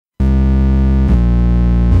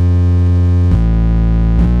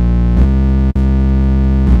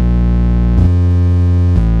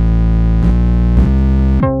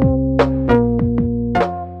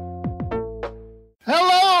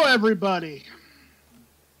everybody.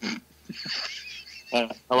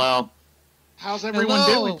 Hello. How's everyone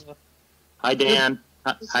doing? Hi, Dan.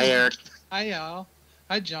 Hi, Eric. Hi, y'all.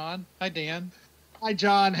 Hi, John. Hi, Dan. Hi,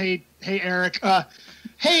 John. Hey, Eric.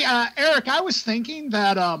 Eric, I was thinking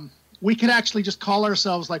that we could actually just call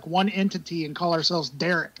ourselves like one entity and call ourselves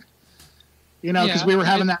Derek. You know, because we were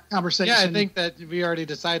having that conversation. Yeah, I think that we already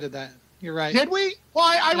decided that. You're right. Did we? Well,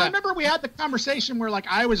 I remember we had the conversation where like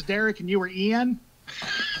I was Derek and you were Ian.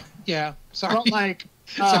 Yeah. Sorry. But, like,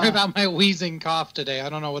 sorry about my wheezing cough today. I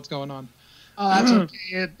don't know what's going on. That's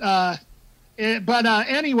okay. But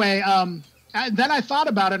anyway, then I thought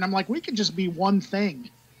about it, and I'm like, we could just be one thing,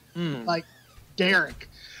 like Derek.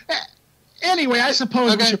 Anyway, I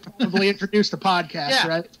suppose we should probably introduce the podcast,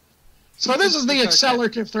 right? So this is the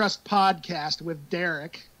Accelerativ Thrust podcast with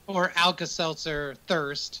Derek. Or Alka-Seltzer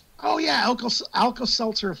Thirst. Oh yeah,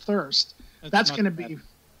 Alka-Seltzer Thirst. That's going to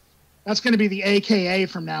be the AKA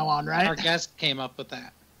from now on, right? Our guest came up with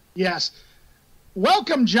that. Yes.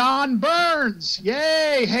 Welcome, Jon Burns.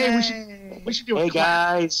 Yay! Hey, we should do a clap.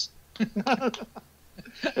 Guys. Hey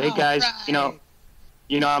guys. Right.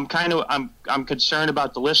 You know, I'm concerned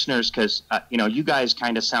about the listeners because you guys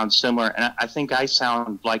kind of sound similar, and I think I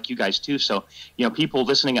sound like you guys too. So people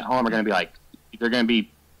listening at home are going to be like, they're going to be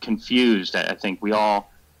confused. I think we all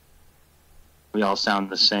sound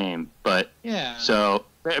the same, but yeah. So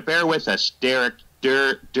bear with us, Derek,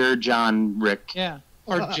 John, Rick. Yeah,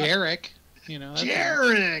 or Jarek.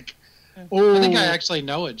 Jarek. I think I actually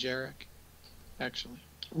know a Jarek. Actually.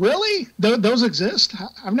 Really? Those exist?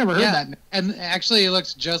 I've never heard that name. And actually, it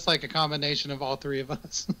looks just like a combination of all three of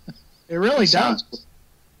us. It really does.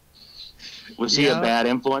 Was he a bad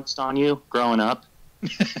influence on you growing up?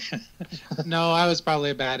 No, I was probably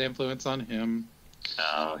a bad influence on him.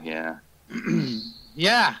 Oh, yeah.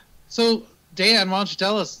 Yeah. So, Dan, why don't you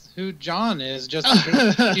tell us who John is, just in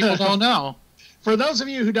case people don't know. For those of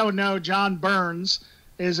you who don't know, Jon Burns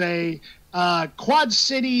is a Quad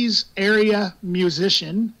Cities area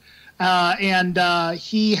musician, and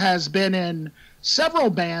he has been in several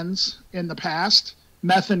bands in the past.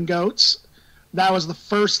 Meth and Goats. That was the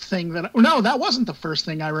first thing that wasn't the first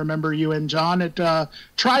thing I remember you in, John. At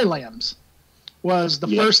Tri-Lambs was the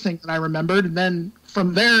first thing that I remembered, and then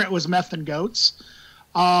from there it was Meth and Goats,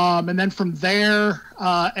 and then from there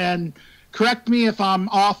and correct me if I'm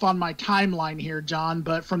off on my timeline here, John,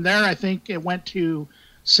 but from there I think it went to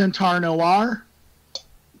CENTAUR NOIR,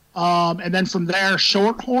 and then from there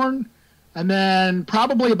Shorthorn, and then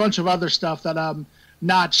probably a bunch of other stuff that I'm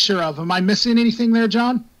not sure of. Am I missing anything there,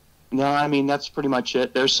 John? No, I mean, that's pretty much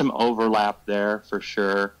it. There's some overlap there for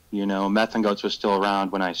sure. Meth and Goats was still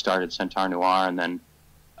around when I started CENTAUR NOIR, and then,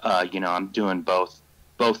 I'm doing both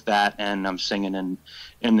that, and I'm singing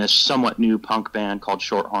in this somewhat new punk band called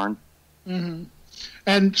Shorthorn. Mm-hmm.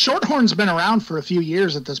 And Shorthorn's been around for a few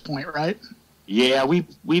years at this point, right? Yeah,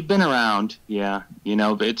 we've been around. Yeah,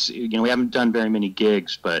 it's we haven't done very many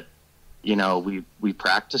gigs, but we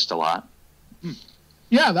practiced a lot.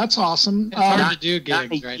 Yeah, that's awesome. It's hard to do gigs,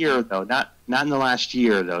 not in a year though. Not in the last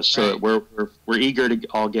year though. So we're eager to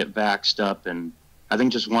all get vaxxed up, and I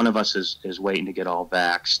think just one of us is waiting to get all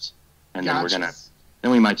vaxxed, and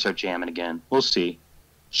then we might start jamming again. We'll see.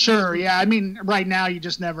 Sure. Yeah. I mean, right now you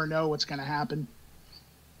just never know what's going to happen.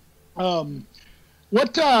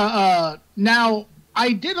 Now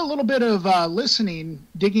I did a little bit of listening,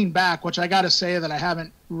 digging back, which I got to say that I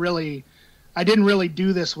didn't really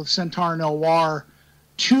do this with CENTAUR NOIR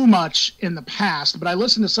too much in the past, but I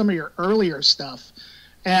listened to some of your earlier stuff,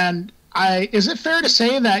 and is it fair to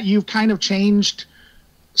say that you've kind of changed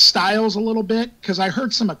styles a little bit? Because I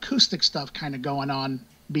heard some acoustic stuff kind of going on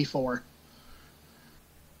before.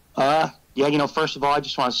 Yeah, first of all, I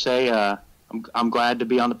just want to say I'm glad to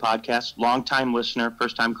be on the podcast. Long time listener,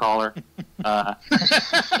 first time caller.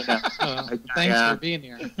 Thanks for being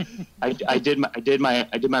here. I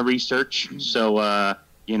did my research, so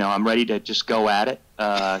I'm ready to just go at it.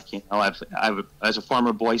 I've as a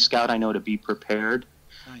former Boy Scout, I know to be prepared.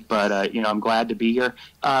 Nice. But I'm glad to be here.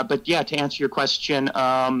 But yeah, to answer your question,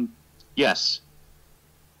 yes.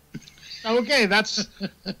 Okay, that's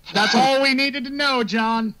all we needed to know,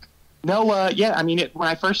 John. No, yeah, I mean, when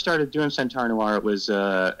I first started doing CENTAUR NOIR, it was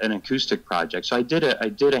an acoustic project. So I did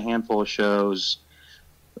a handful of shows,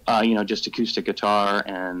 just acoustic guitar,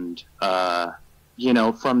 and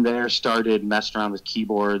from there started messing around with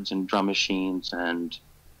keyboards and drum machines, and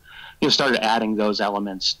started adding those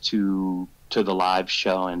elements to the live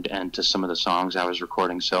show and to some of the songs I was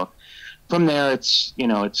recording. So from there, it's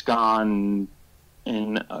gone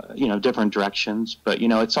in different directions, but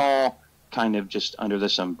it's all kind of just under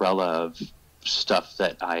this umbrella of stuff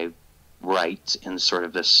that I write in sort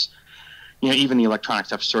of this you know, even the electronic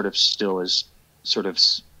stuff sort of still is sort of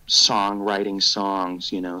songwriting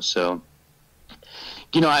songs, you know. So,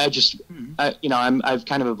 you know, I've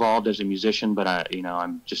kind of evolved as a musician, but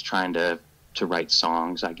I'm just trying to write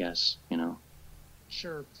songs, I guess, you know.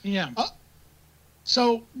 Sure. Yeah.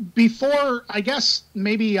 So before, I guess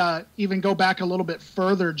maybe even go back a little bit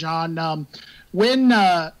further, Jon.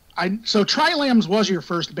 So Tri-Lambs was your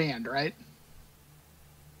first band, right?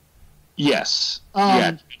 Yes.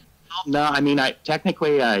 Yeah. No, I mean,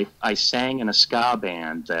 technically I sang in a ska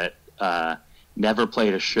band that never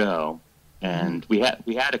played a show, and we had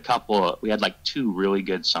like 2 really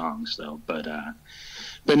good songs though, but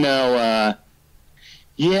no,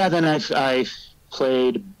 yeah. Then I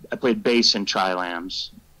played bass in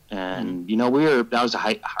Tri-Lambs, and you know, that was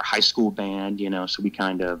our high school band, you know, so we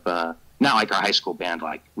kind of not like our high school band,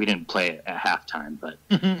 like we didn't play it at halftime, but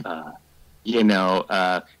you know,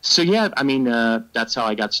 so yeah, I mean, that's how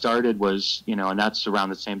I got started, was, you know, and that's around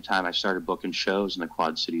the same time I started booking shows in the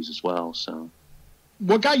Quad Cities as well. So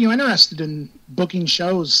what got you interested in booking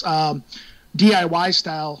shows, DIY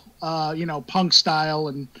style, you know, punk style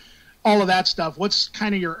and all of that stuff? What's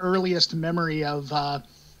kind of your earliest memory of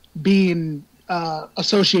being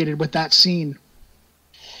associated with that scene?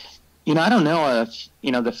 You know, I don't know if,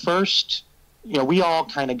 you know, the first, you know, we all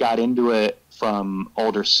kind of got into it from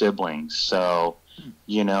older siblings. So,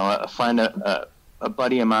 you know, a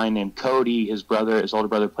buddy of mine named Cody, his older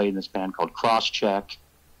brother played in this band called Crosscheck.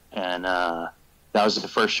 And that was the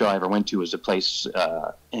first show I ever went to, was a place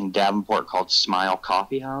in Davenport called Smile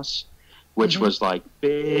Coffee House, which was like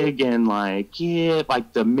big in like the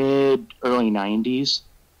early 90s.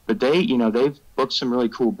 But they've booked some really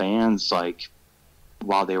cool bands like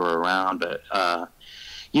while they were around. But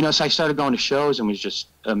you know, so I started going to shows and was just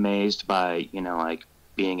amazed by, you know, like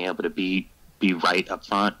being able to be right up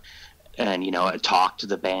front and, you know, talk to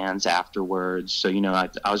the bands afterwards. So, you know,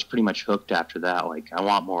 I was pretty much hooked after that. Like, I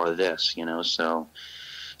want more of this, you know. So,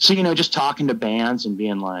 you know, just talking to bands and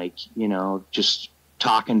being like, you know, just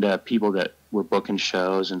talking to people that were booking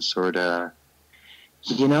shows and sort of,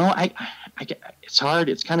 you know, it's hard.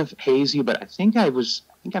 It's kind of hazy, but I think I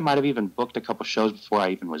might have even booked a couple shows before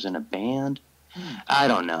I even was in a band. I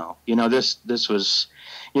don't know. You know, this was,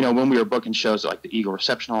 you know, when we were booking shows at like the Eagle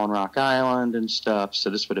Reception Hall in Rock Island and stuff. So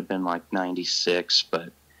this would have been like 96.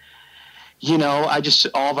 But, you know,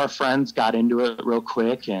 all of our friends got into it real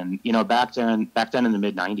quick. And, you know, back then in the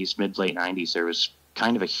late 90s, there was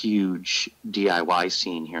kind of a huge DIY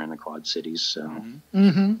scene here in the Quad Cities. So.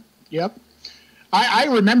 Yep. I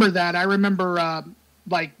remember that. I remember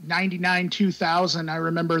like 99, 2000. I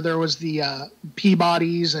remember there was the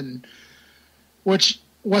Peabody's, and which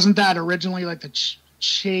wasn't that originally like the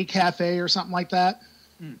Che Cafe or something like that?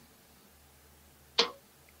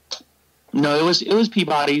 No, it was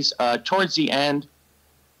Peabody's. Towards the end,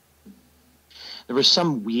 there was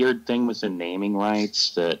some weird thing with the naming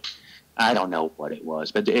rights that I don't know what it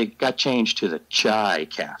was, but it got changed to the Chai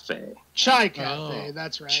Cafe. Chai Cafe,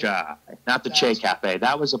 that's right. Chai, not the Che Cafe.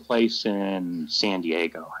 That was a place in San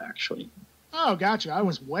Diego, actually. Oh, gotcha. I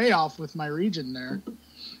was way off with my region there.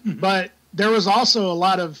 But there was also a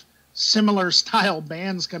lot of similar style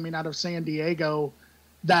bands coming out of San Diego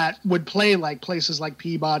that would play like places like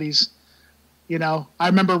Peabody's. You know, I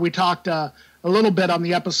remember we talked a little bit on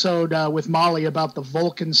the episode with Molly about the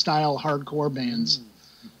Vulcan style hardcore bands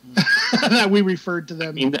that we referred to them.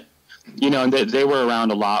 I mean, you know, they were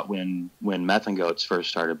around a lot when Meth and Goats first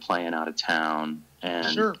started playing out of town,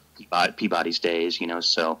 and Peabody's days, you know,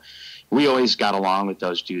 so we always got along with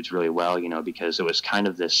those dudes really well, you know, because it was kind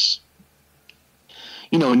of this,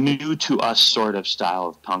 you know, new to us sort of style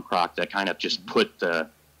of punk rock that kind of just put the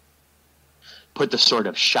sort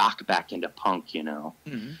of shock back into punk, you know.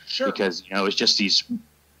 Because, you know, it was just these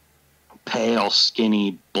pale,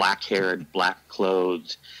 skinny, black-haired,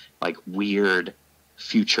 black-clothed, like weird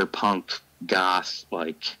future punk goth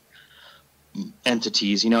like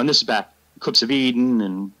entities, you know. And this is back Eclipse of Eden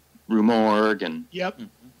and Rue Morgue and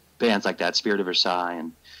bands like that, Spirit of Versailles,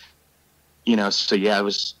 and, you know, so yeah,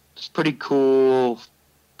 it's pretty cool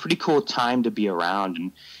time to be around.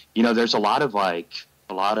 And, you know, there's a lot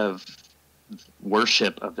of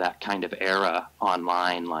worship of that kind of era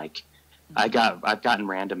online. Like, I've gotten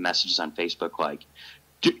random messages on Facebook like,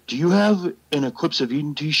 do you have an Eclipse of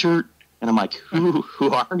Eden t-shirt? And I'm like, who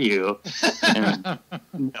are you? And,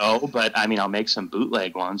 no, but I mean, I'll make some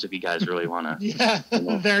bootleg ones if you guys really want to. Yeah, you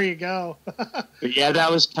know. There you go. But yeah,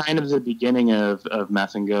 that was kind of the beginning of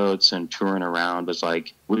Meth and Goats and touring around. Was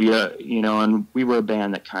like, we, you know, and we were a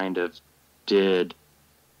band that kind of did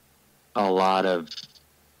a lot of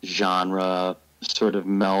genre sort of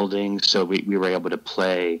melding. So we were able to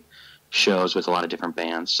play shows with a lot of different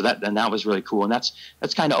bands. So that was really cool. And that's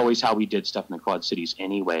kind of always how we did stuff in the Quad Cities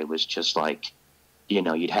anyway, was just like, you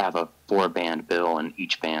know, you'd have a 4-band bill and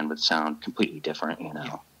each band would sound completely different, you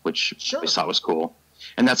know, which I always thought was cool.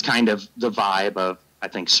 And that's kind of the vibe of, I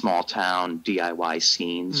think, small town DIY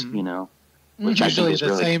scenes, you know, which usually I think is the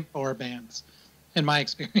really same 4 bands in my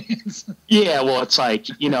experience. Yeah, well, it's like,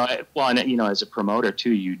 you know, well, and, you know, as a promoter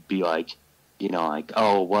too, you'd be like, you know, like,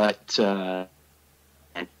 oh, what, and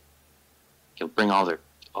you'll bring all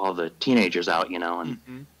the teenagers out, you know,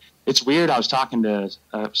 and it's weird. I was talking to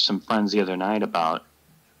some friends the other night about,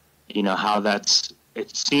 you know, how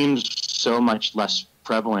it seems so much less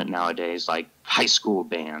prevalent nowadays, like high school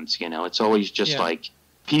bands, you know, it's always just like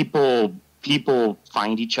people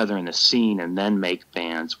find each other in the scene and then make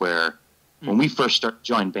bands, where when we first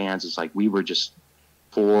joined bands, it's like we were just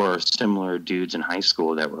 4 similar dudes in high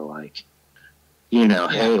school that were like, you know,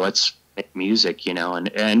 hey, let's make music, you know,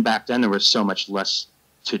 and back then there was so much less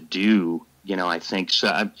to do, you know, I think.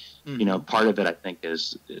 So, you know, part of it, I think,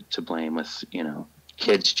 is to blame with, you know,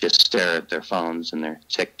 kids just stare at their phones and their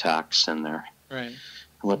TikToks and their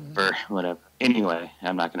whatever. Anyway, I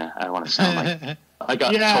don't want to sound like I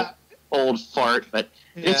got old fart, but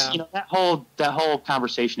it's, you know, that whole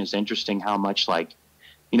conversation is interesting, how much, like,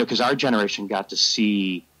 you know, because our generation got to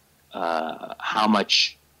see how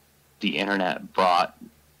much the internet brought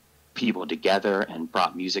people together and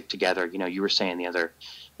brought music together. You know, you were saying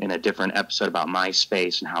in a different episode about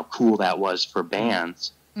MySpace and how cool that was for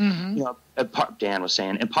bands. You know, Dan was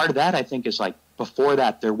saying, and part of that, I think, is like, before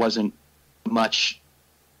that there wasn't much,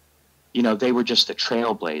 you know, they were just the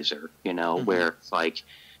trailblazer, you know, where it's like,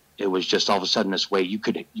 it was just all of a sudden this way you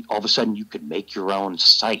could make your own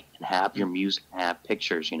site and have your music and have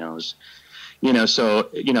pictures, you know. So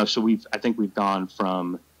I think we've gone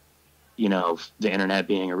from, you know, the internet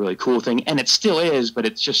being a really cool thing, and it still is, but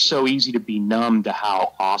it's just so easy to be numb to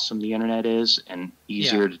how awesome the internet is, and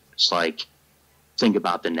easier to just like think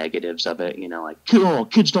about the negatives of it, you know, like, cool,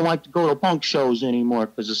 kids don't like to go to punk shows anymore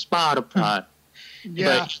because of Spotify. But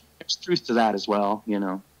there's truth to that as well, you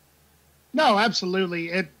know. No, absolutely.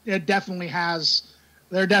 It definitely has.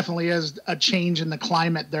 There definitely is a change in the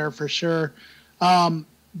climate there for sure. But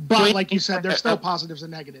like you said, there's still positives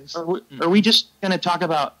and negatives. Are we just going to talk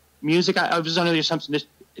about music? I was under the assumption is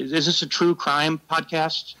this a true crime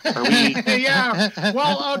podcast? Are we? Yeah.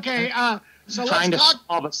 Well, okay. So trying let's to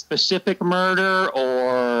solve a specific murder,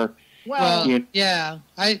 or I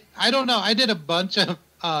don't know. I did a bunch of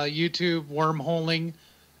YouTube wormholing.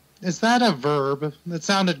 Is that a verb? That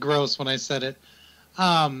sounded gross when I said it.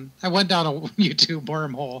 I went down a YouTube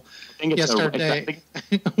wormhole yesterday.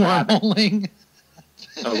 Wormholing.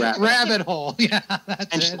 Rabbit hole. Yeah,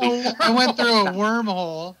 that's it. I went through a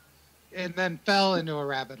wormhole and then fell into a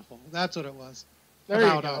rabbit hole. That's what it was. There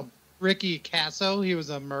you go. Ricky Casso. He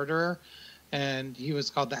was a murderer, and he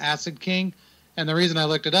was called the Acid King. And the reason I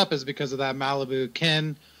looked it up is because of that Malibu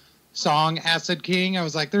Ken song, Acid King. I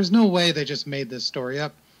was like, there's no way they just made this story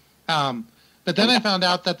up. But then I found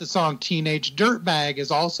out that the song Teenage Dirtbag is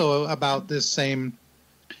also about this same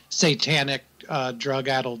satanic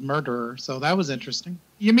drug-addled murderer. So that was interesting.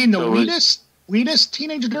 You mean the Wheatus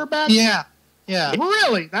Teenage Dirtbag? Yeah.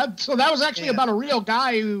 Really? That was actually about a real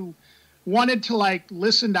guy who wanted to, like,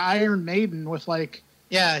 listen to Iron Maiden with, like...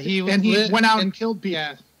 Yeah, he went out and killed people.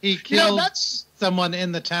 Yeah, he killed someone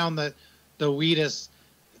in the town that the Wheatus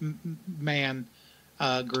man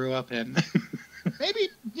grew up in. Maybe,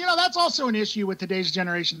 you know, that's also an issue with today's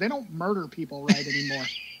generation. They don't murder people right anymore.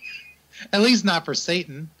 At least not for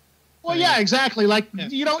Satan. Well, yeah, exactly. Like,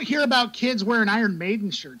 you don't hear about kids wearing Iron Maiden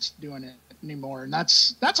shirts doing it anymore, and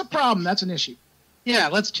that's a problem. That's an issue. Yeah,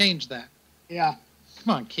 let's change that. Yeah.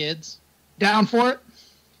 Come on, kids. Down for it?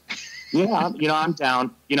 Yeah, you know, I'm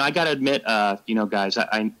down. You know, I got to admit, you know, guys,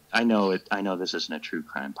 I know it. I know this isn't a true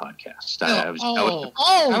crime podcast. I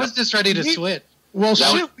was just ready to switch. Well,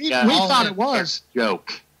 we thought it was.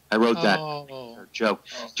 Joke. I wrote that joke.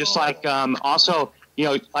 Just like, also, you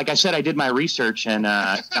know, like I said, I did my research, and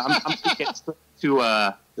I'm thinking to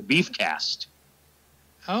the Beefcast.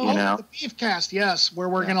 Oh, you know? The Beefcast, yes, where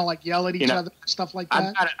we're gonna like yell at each other, stuff like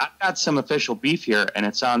that. I've got some official beef here, and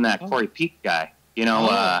it's on that Corey Peak guy. You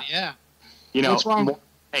know, you know, what's wrong?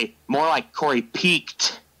 More like Corey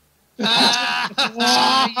Peaked. Yeah, take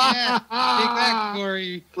that,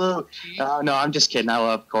 Corey. No, I'm just kidding. I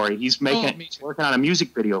love Corey. He's working on a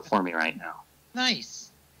music video for me right now.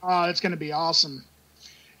 Nice. Oh, it's going to be awesome.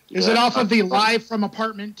 Is it off of the Live from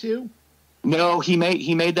Apartment 2? No, he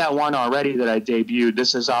made that one already that I debuted.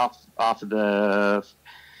 This is off of the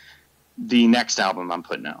next album I'm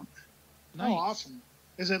putting out. Nice. Oh, awesome.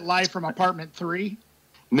 Is it Live from Apartment 3?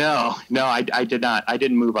 No, I did not. I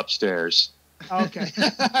didn't move upstairs. Okay.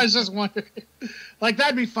 I was just wondering. Like,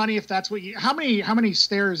 that'd be funny if that's what you... How many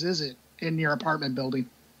stairs is it in your apartment building?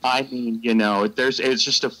 I mean, it's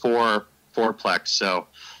just a fourplex, so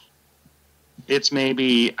it's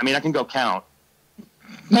maybe... I mean, I can go count.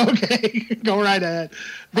 Okay, go right ahead.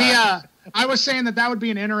 I was saying that would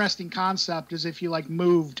be an interesting concept, is if you like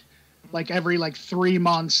moved like every 3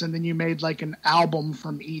 months and then you made like an album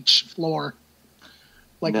from each floor.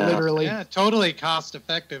 Like literally. Yeah, totally cost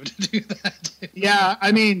effective to do that. Yeah,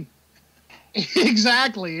 I mean,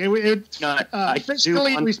 exactly. It's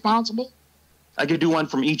fiscally responsible. I could do one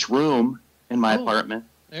from each room in my apartment.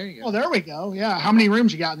 There you go. Oh, there we go. Yeah. How many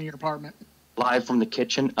rooms you got in your apartment? Live from the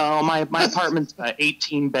kitchen. Oh, my apartment's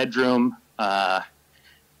 18 bedroom. They're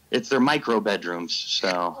micro bedrooms.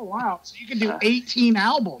 So. Oh wow! So you can do 18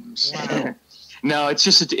 albums. Wow. No, it's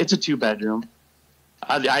just it's a 2-bedroom.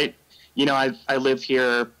 I live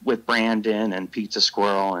here with Brandon and Pizza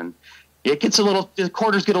Squirrel, and the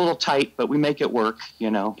quarters get a little tight, but we make it work.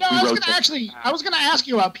 No, I was gonna ask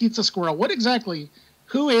you about Pizza Squirrel.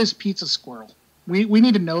 Who is Pizza Squirrel? We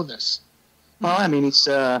need to know this. Well, I mean, he's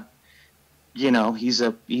a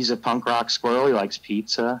punk rock squirrel. He likes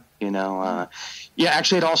pizza.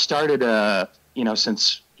 Actually, it all started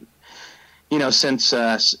since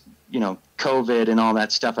COVID and all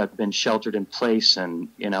that stuff. I've been sheltered in place, and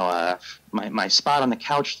my spot on the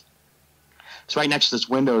couch is right next to this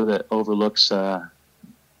window that overlooks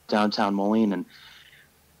downtown Moline. And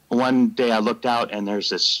one day I looked out, and there's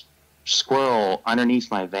this squirrel underneath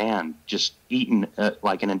my van just eating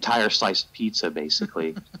like an entire slice of pizza,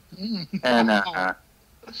 basically. And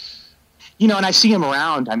and I see him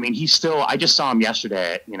around. I mean, I just saw him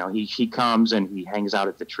yesterday. He comes and he hangs out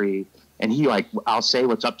at the tree, and I'll say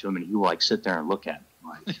what's up to him, and he will sit there and look at me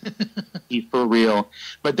like he's for real.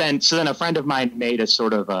 But then a friend of mine made a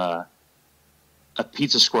sort of a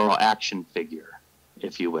Pizza Squirrel action figure,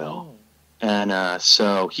 if you will. Oh. And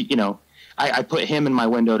so he, I put him in my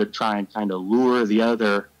window to try and kind of lure the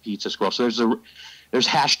other Pizza Squirrel. So there's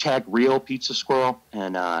hashtag real Pizza Squirrel,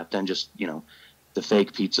 and then just the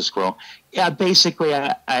fake Pizza Squirrel. Yeah, basically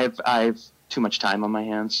I've too much time on my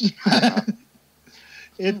hands.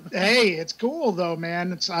 It's cool though,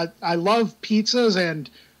 man. I love pizzas, and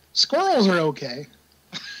squirrels are okay.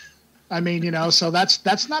 I mean, so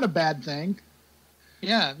that's not a bad thing.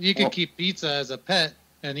 Yeah, you could keep pizza as a pet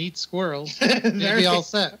and eat squirrels. You'd be all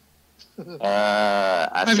set.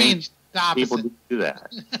 I mean, people do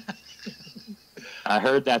that. I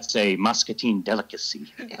heard that's a Muscatine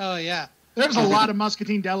delicacy. Oh yeah, there's a lot of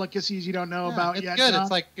Muscatine delicacies you don't know about it's yet. Good.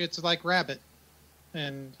 Huh? It's like rabbit.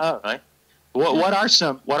 And right. What are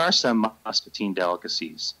some Muscatine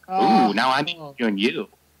delicacies? Ooh, now I'm doing you.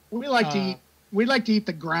 We like to eat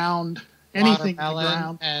the ground. Anything in the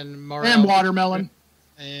ground. And watermelon.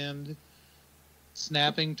 And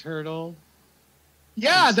snapping turtle.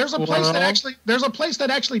 Yeah, there's a place that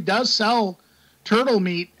actually does sell turtle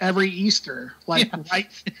meat every Easter. Like right.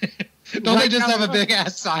 Don't they just have a big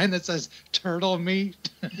ass sign that says turtle meat?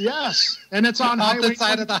 Yes, and it's on off the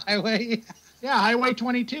side of the highway. Yeah, Highway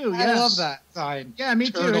 22. Yes. I love that sign. Yeah,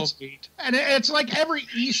 me turtle too. Meat. And it's like every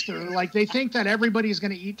Easter, like they think that everybody's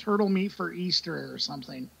going to eat turtle meat for Easter or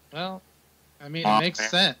something. Well, I mean, it makes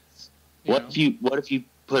sense. What if you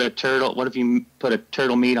put a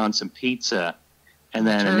turtle meat on some pizza, and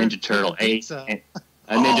then a Ninja Turtle ate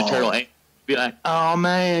turtle ate? Be like, oh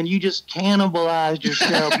man, you just cannibalized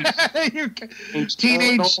yourself.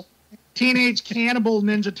 Teenage cannibal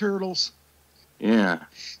Ninja Turtles. Yeah.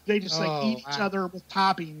 They just eat each other with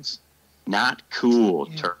toppings. Not cool,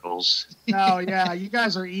 turtles. Oh yeah, you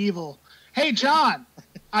guys are evil. Hey John,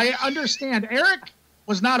 I understand Erik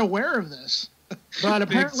was not aware of this, but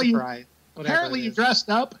apparently you dressed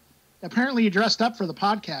up. Apparently you dressed up for the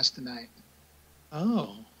podcast tonight.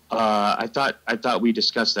 Oh. I thought we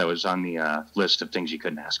discussed that was on the list of things you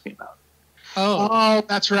couldn't ask me about. Oh,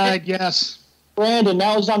 that's right. Yes. Brandon,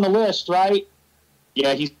 that was on the list, right?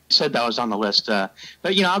 Yeah, he said that was on the list. But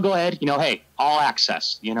I'll go ahead. Hey, all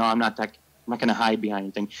access. I'm not going to hide behind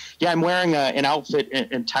anything. Yeah, I'm wearing an outfit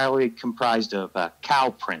entirely comprised of cow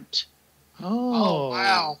print. Oh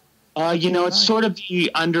wow. It's sort of the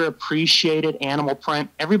underappreciated animal print.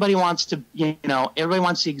 Everybody wants the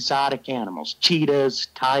exotic animals: cheetahs,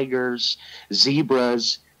 tigers,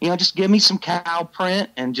 zebras. Just give me some cow print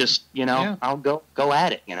and just, I'll go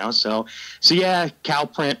at it, So yeah, cow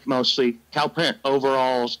print mostly, cow print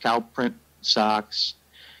overalls, cow print socks.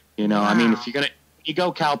 Wow. I mean, if you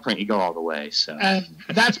go cow print, you go all the way. So and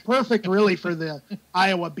that's perfect, really, for the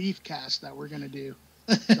Iowa beef cast that we're gonna do.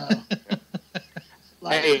 So,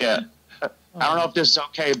 hey, I don't know if this is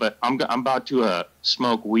okay, but I'm about to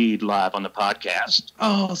smoke weed live on the podcast.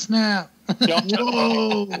 Oh, snap.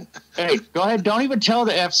 Whoa. Hey, go ahead. Don't even tell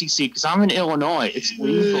the FCC because I'm in Illinois. It's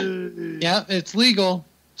legal. Yeah, it's legal.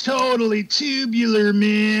 Totally tubular,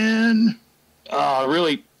 man. Oh, it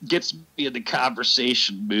really gets me in the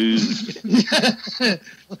conversation mood.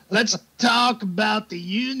 Let's talk about the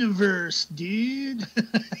universe, dude.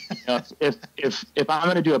 If I'm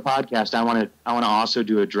going to do a podcast, I want to also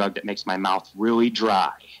do a drug that makes my mouth really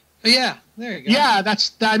dry. Yeah, there you go. Yeah,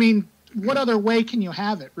 what other way can you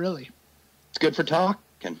have it, really? It's good for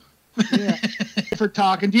talking. Yeah, for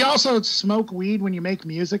talking. Do you also smoke weed when you make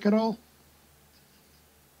music at all?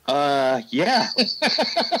 Yeah.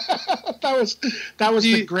 that was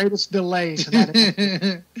the greatest delay to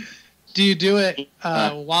that. Do you do it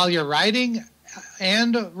while you're writing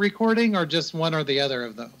and recording, or just one or the other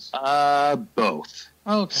of those? Both.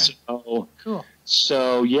 Okay. So cool.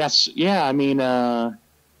 So yes, yeah. I mean, and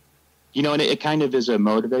it kind of is a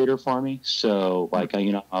motivator for me. So like,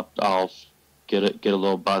 I'll get a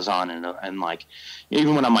little buzz on, and like,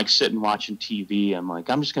 even when I'm like sitting watching TV, I'm like,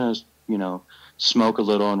 I'm just gonna, smoke a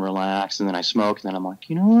little and relax, and then I smoke, and then I'm like,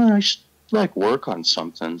 you know what, I should like work on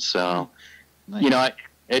something. So, nice.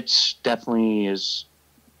 It's definitely it's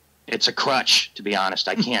a crutch, to be honest.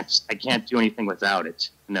 I can't do anything without it.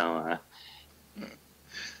 No.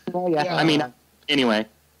 Yeah. I mean, anyway.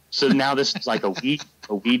 So now this is like a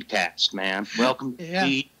weed cast, man. Welcome to the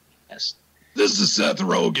weed cast. This is Seth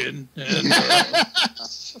Rogen. And,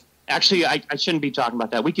 actually, I shouldn't be talking about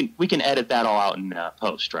that. We can edit that all out in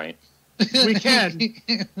post, right? We can,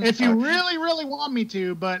 if you really, really want me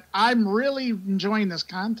to. But I'm really enjoying this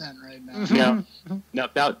content right now. No,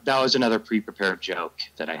 that was another pre-prepared joke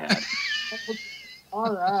that I had.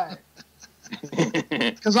 All right.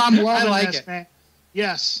 Because I'm loving this, it. Man.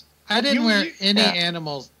 Yes. I didn't wear any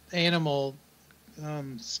animal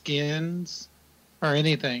skins or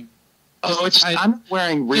anything. Oh, I'm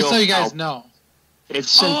wearing real. Just so you guys know.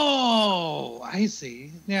 Oh, I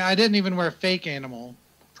see. Yeah, I didn't even wear fake animal.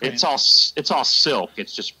 It's all silk.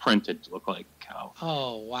 It's just printed to look like a cow.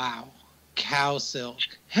 Oh wow, cow silk.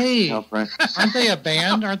 Hey, aren't they a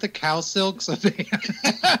band? Aren't the Cow Silks a band?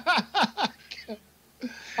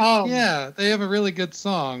 Yeah, they have a really good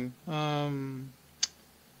song. Oh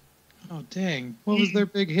dang, what was their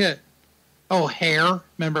big hit? Oh, Hair.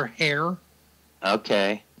 Remember Hair?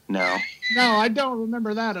 Okay, no. No, I don't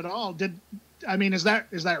remember that at all. Is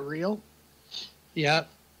that real? Yeah.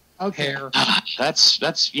 Okay. Hair. That's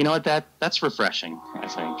that's refreshing, I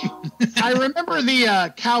think. I remember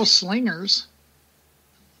the Cow Slingers.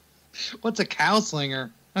 What's a cow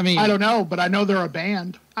slinger? I mean, I don't know, but I know they're a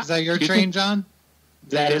band. Is that your train, John?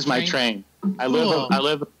 That is my train. I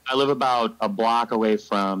live about a block away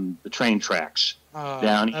from the train tracks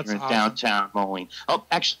down here in downtown Moline. Oh,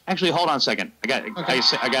 actually, hold on a second. I got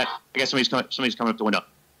somebody's coming up the window.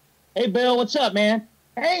 Hey, Bill, what's up, man?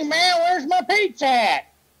 Hey, man, where's my pizza at?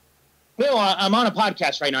 Bill, I'm on a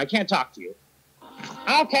podcast right now. I can't talk to you.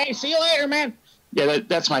 Okay, see you later, man. Yeah,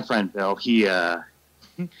 that's my friend Bill. He, I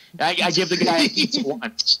give the guy a pizza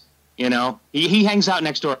once. He hangs out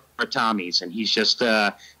next door at Tommy's, and he's just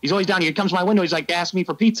he's always down here. He comes to my window. He's like, ask me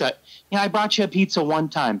for pizza. I brought you a pizza one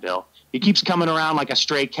time, Bill. He keeps coming around like a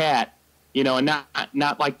stray cat, and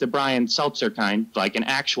not like the Brian Seltzer kind, like an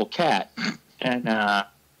actual cat. And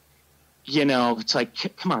it's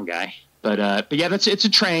like, come on, guy. But yeah, it's a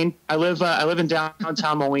train. I live in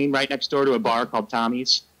downtown Moline, right next door to a bar called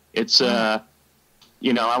Tommy's. It's I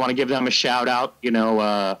want to give them a shout out.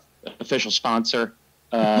 Official sponsor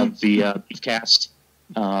of the Beefcast.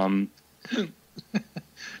 I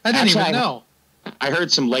didn't even know. I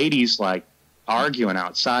heard some ladies like arguing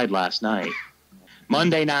outside last night.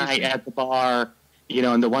 Monday night at the bar,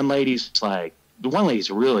 and the one lady's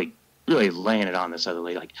really laying it on this other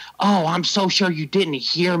lady, like, oh, I'm so sure you didn't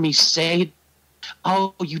hear me say,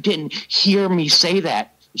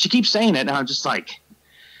 that. She keeps saying it, and I'm just like,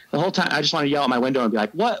 the whole time, I just want to yell out my window and be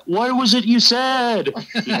like, what was it you said?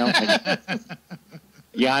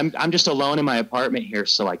 Yeah, I'm just alone in my apartment here,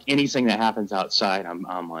 so like anything that happens outside,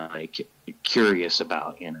 I'm like curious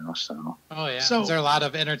about, so. Oh yeah. So, is there a lot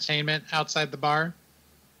of entertainment outside the bar?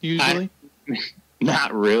 Usually.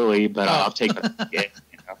 Not really, but I'll take a hit.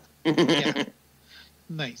 Yeah.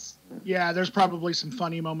 Nice. Yeah, there's probably some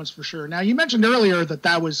funny moments for sure. Now, you mentioned earlier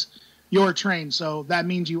that was your train, so that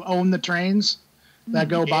means you own the trains that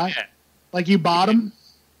go by? Like you bought them?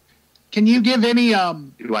 Can you give any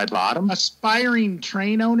do I bought them? Aspiring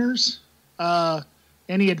train owners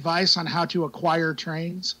any advice on how to acquire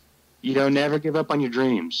trains? Never give up on your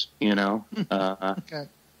dreams, Okay.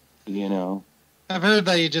 I I've heard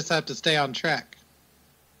that you just have to stay on track.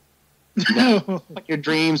 No, your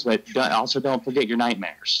dreams, but also don't forget your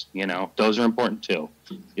nightmares. You know, those are important too.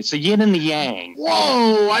 It's the yin and the yang.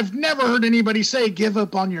 Whoa! I've never heard anybody say give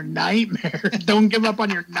up on your nightmares. Don't give up on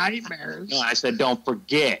your nightmares. No, I said don't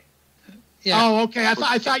forget. Yeah. Oh, okay.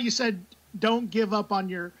 I thought you said don't give up on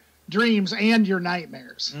your dreams and your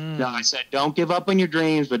nightmares. No, I said don't give up on your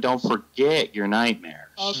dreams, but don't forget your nightmares.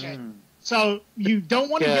 Okay. So you don't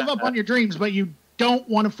want to give up on your dreams, but you don't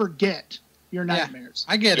want to forget your nightmares.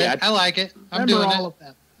 I get it. I like it. I'm Remember doing all of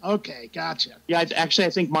them. Okay, gotcha. Yeah, actually, I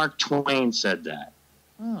think Mark Twain said that.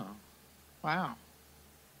 Oh, wow.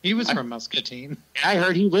 He was from Muscatine. I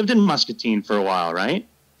heard he lived in Muscatine for a while, right?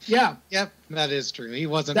 Yeah. Yep, that is true. He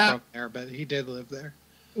wasn't from there, but he did live there.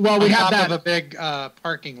 Well, we have that of a big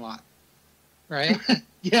parking lot, right?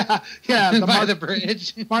 yeah. By the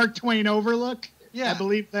bridge. Mark Twain Overlook. Yeah, I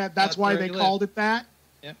believe that's why they called it that.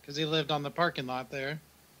 Yeah, because he lived on the parking lot there.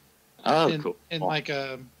 Oh, cool. In like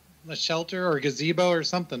a shelter or gazebo or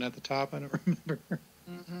something at the top. I don't remember.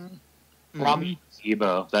 Probably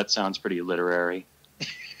gazebo. That sounds pretty literary.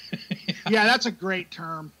 Yeah, that's a great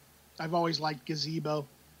term. I've always liked gazebo.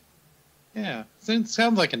 Yeah, it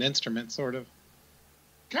sounds like an instrument, sort of.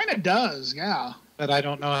 Kind of does, yeah. But I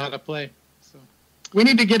don't know how to play. So we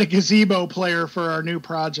need to get a gazebo player for our new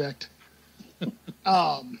project.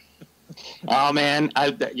 Oh man,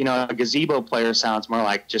 a gazebo player sounds more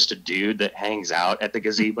like just a dude that hangs out at the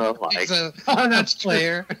gazebo. Like, that's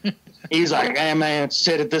player. He's like, hey man,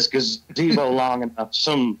 sit at this gazebo long enough.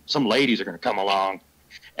 Some ladies are gonna come along,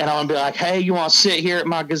 and I'm gonna be like, hey, you want to sit here at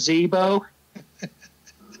my gazebo?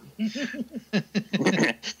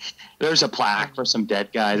 There's a plaque for some dead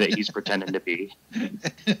guy that he's pretending to be.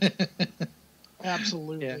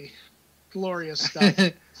 Absolutely. Yeah. Glorious stuff.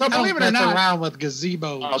 So believe it or not, around with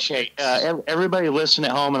gazebo. Okay, everybody listen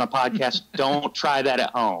at home on a podcast. Don't try that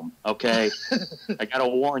at home. Okay, I gotta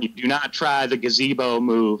warn you: do not try the gazebo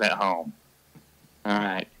move at home. All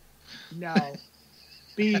right. No.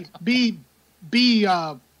 Be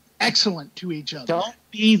excellent to each other. Don't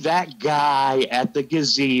be that guy at the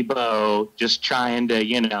gazebo just trying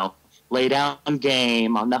to, lay down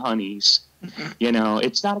game on the honeys.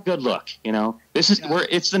 It's not a good look. This is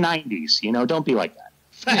it's the 90s. Don't be like that.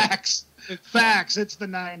 Facts. It's the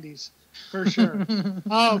 90s for sure.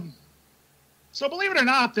 So believe it or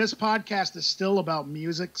not, this podcast is still about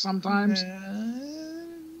music sometimes.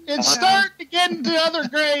 It's starting to get into other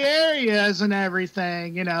gray areas and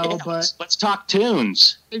everything, but let's talk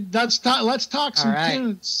tunes. Let's talk some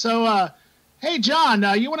tunes. So, hey, John,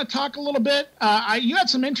 you want to talk a little bit? You had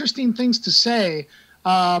some interesting things to say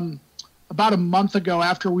about a month ago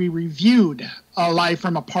after we reviewed Live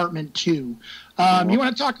from Apartment 2. You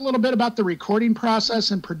want to talk a little bit about the recording process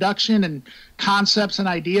and production and concepts and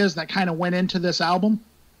ideas that kind of went into this album?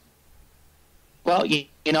 Well,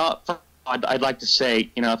 I'd like to say,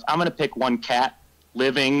 if I'm going to pick one cat,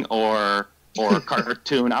 living or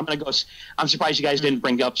cartoon, I'm going to go. I'm surprised you guys didn't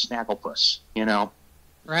bring up Snagglepuss.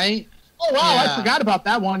 Right? Oh wow, I forgot about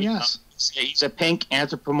that one. Yes, he's a pink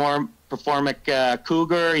anthropomorphic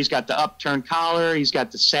cougar. He's got the upturned collar. He's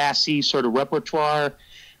got the sassy sort of repertoire.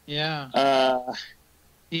 Yeah.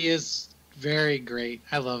 He is very great.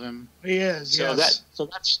 I love him. He is. So yes.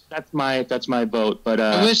 that's my vote. But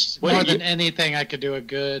I wish more than anything I could do a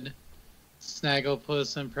good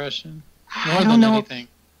Snagglepuss impression. More than anything.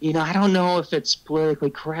 I don't know if it's politically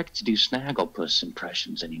correct to do Snagglepuss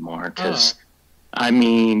impressions anymore because,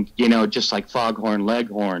 just like Foghorn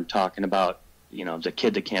Leghorn talking about, the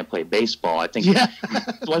kid that can't play baseball. I think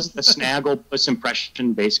wasn't the Snagglepuss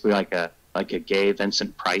impression basically like a gay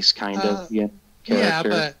Vincent Price kind of character? Yeah,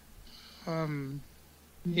 but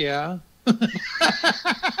yeah.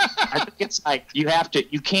 I think it's like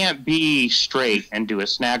you can't be straight and do a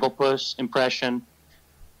Snagglepuss impression.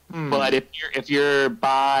 But if you're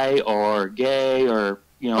bi or gay or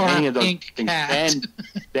any of those things,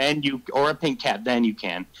 then you or a pink cat, then you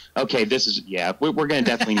can. Okay, we're going to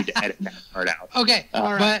definitely need to edit that part out. Okay,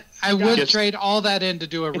 but I would trade all that in to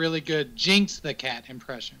do a really good Jinx the Cat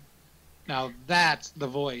impression. Now that's the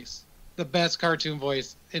voice, the best cartoon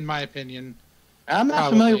voice in my opinion. I'm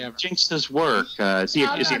not familiar with Jinx's work. He's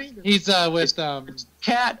with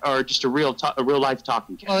cat or just a real life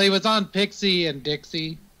talking cat? Well, he was on Pixie and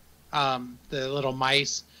Dixie, the little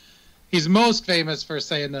mice. He's most famous for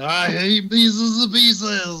saying that I hate Mises to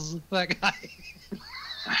pieces. That guy.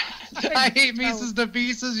 I hate Mises to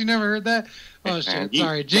pieces. You never heard that? Oh shit!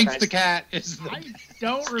 Sorry, Jinx the cat is. I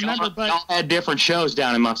don't remember, but y'all had different shows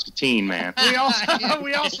down in Muscatine, man.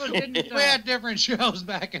 we also didn't. We had different shows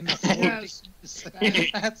back in the 40s.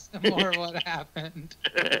 Yes. That's more what happened.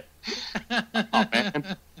 Oh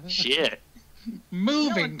man, shit.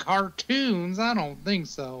 Moving cartoons? I don't think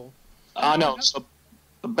so. Oh no. So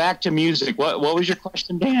back to music. What was your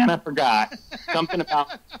question, Dan? I forgot. Something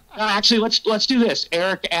about. No, actually, let's do this.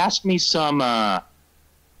 Eric, ask me some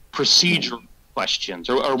procedural questions,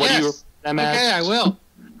 or what do you? Okay, I will.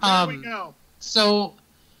 There we go. So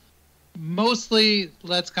mostly,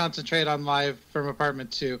 let's concentrate on live from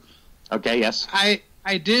Apartment 2. Okay. Yes. I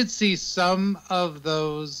did see some of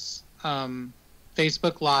those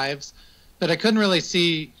Facebook lives, but I couldn't really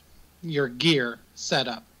see your gear set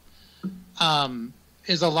up.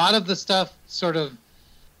 Is a lot of the stuff sort of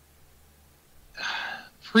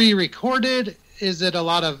pre-recorded? Is it a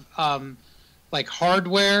lot of like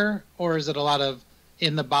hardware, or is it a lot of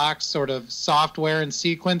in the box sort of software and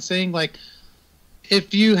sequencing? Like,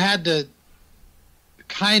 if you had to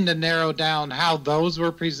kind of narrow down how those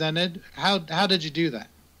were presented, how did you do that?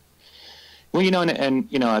 Well, and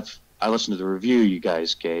I listened to the review you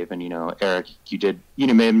guys gave, and Eric, you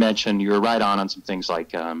may have mentioned you were right on some things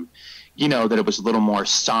like that it was a little more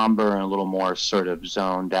somber and a little more sort of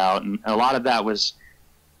zoned out, and a lot of that was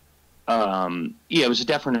it was a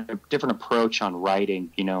different approach on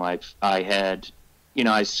writing.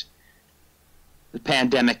 The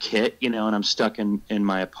pandemic hit, and I'm stuck in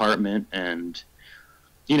my apartment, and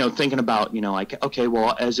thinking about like, okay,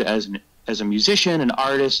 well, as a musician, an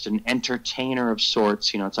artist, an entertainer of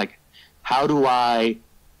sorts, it's like, how do I,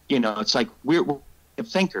 it's like we're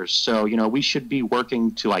thinkers, so we should be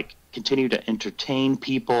working to like continue to entertain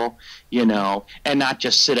people, and not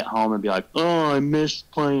just sit at home and be like, oh, I miss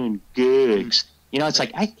playing gigs. It's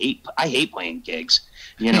like I hate playing gigs,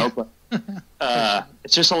 but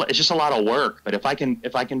it's just a lot of work. But if I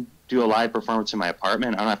can do a live performance in my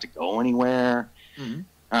apartment, I don't have to go anywhere. Mm-hmm.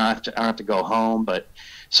 I don't have to go home. But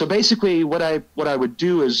so basically, what I would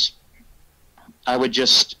do is I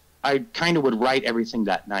kind of would write everything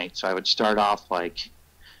that night. So I would start off like,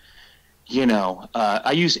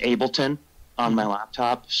 I use Ableton on my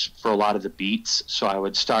laptop for a lot of the beats. So I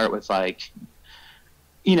would start with like,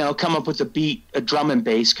 come up with a beat, a drum and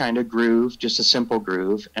bass kind of groove, just a simple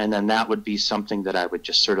groove. And then that would be something that I would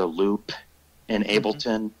just sort of loop in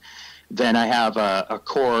Ableton. Then I have a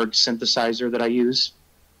Korg synthesizer that I use.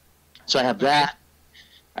 So I have that.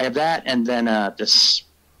 And then this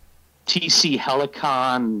TC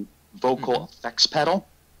Helicon vocal effects pedal.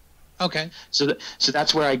 Okay. So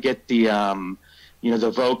that's where I get the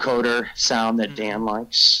the vocoder sound that Dan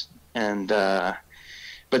likes, and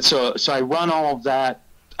but so I run all of that.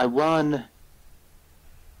 I run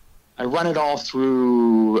it all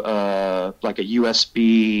through like a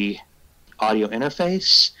USB audio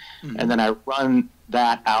interface, and then I run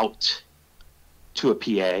that out to a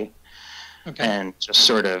PA, and just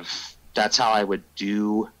sort of that's how I would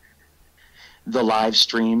do the live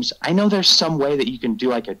streams. I know there's some way that you can do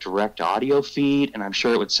like a direct audio feed, and I'm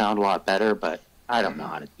sure it would sound a lot better, but I don't know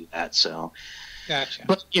how to do that. So, gotcha.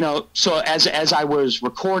 But so as I was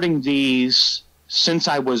recording these, since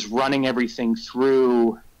I was running everything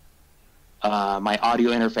through my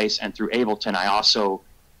audio interface and through Ableton, I also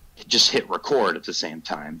just hit record at the same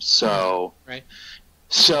time. So, right.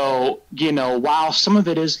 So, while some of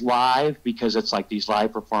it is live, because it's like these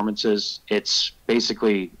live performances, it's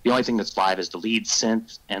basically the only thing that's live is the lead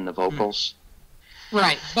synth and the vocals.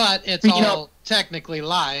 Right, but it's all technically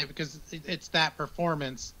live because it's that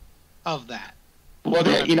performance of that. Well,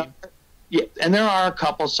 yeah, and there are a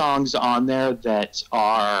couple songs on there that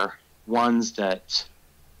are ones that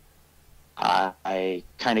I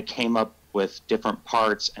kind of came up with different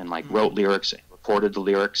parts and like wrote lyrics, recorded the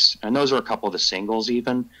lyrics, and those are a couple of the singles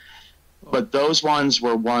even. But those ones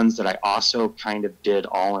were ones that I also kind of did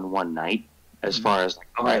all in one night, as far as like,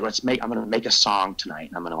 all right, I'm going to make a song tonight,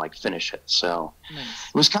 and I'm going to like finish it. So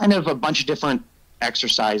it was kind of a bunch of different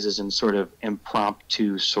exercises and sort of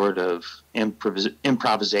impromptu sort of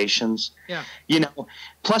improvisations. Yeah.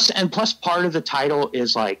 Plus part of the title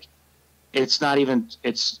is like, it's not even,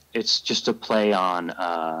 it's just a play on,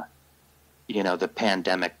 the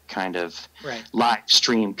pandemic kind of live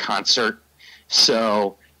stream concert.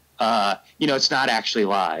 So, it's not actually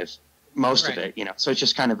live, most of it, so it's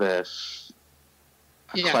just kind of a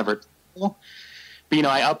clever tool. But,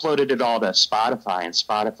 I uploaded it all to Spotify, and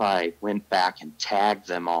Spotify went back and tagged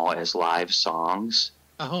them all as live songs.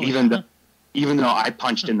 Even though I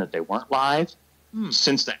punched in that they weren't live.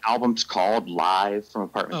 Since the album's called Live from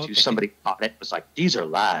Apartment 2, somebody caught it, was like, these are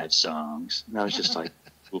live songs. And I was just like,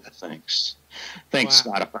 cool. Thanks,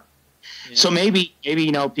 Spotify. Yeah. So maybe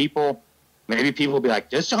people will be like,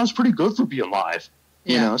 this sounds pretty good for being live.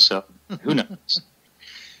 So who knows?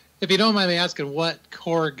 If you don't mind me asking, what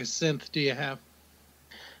Korg synth do you have?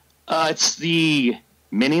 It's the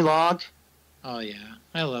Mini Log. Oh yeah,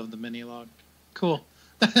 I love the Mini Log. Cool.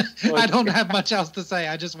 I don't have much else to say.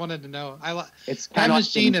 I just wanted to know. That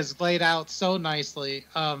machine is laid out so nicely.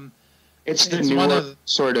 It's the newer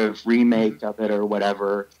sort of remake of it or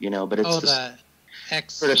whatever, but it's the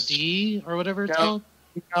XD or whatever it's called.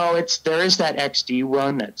 No, there is that XD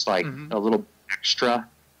one that's like a little extra.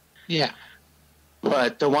 Yeah.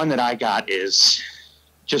 But the one that I got is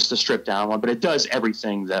just the stripped down one, but it does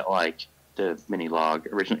everything that like the Mini Log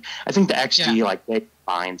originally. I think the XD like they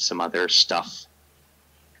find some other stuff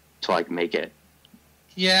to like make it.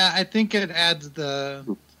 Yeah, I think it adds the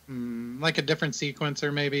like a different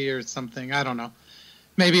sequencer maybe or something. I don't know.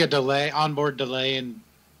 Maybe a delay, onboard delay and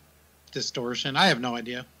distortion. I have no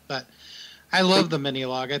idea, but I love the Mini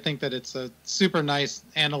Log. I think that it's a super nice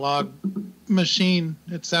analog machine.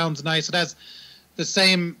 It sounds nice. It has the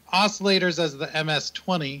same oscillators as the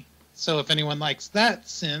MS-20. So if anyone likes that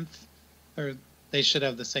synth, or they should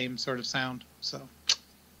have the same sort of sound. So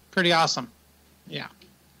pretty awesome. Yeah.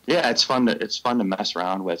 Yeah, it's fun to mess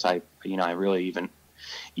around with. I really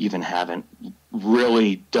even haven't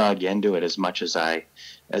really dug into it as much as I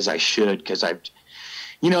should, because that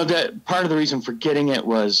part of the reason for getting it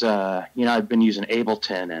was I've been using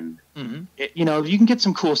Ableton, and you can get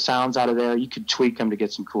some cool sounds out of there. You could tweak them to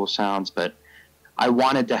get some cool sounds, but I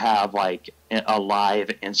wanted to have like a live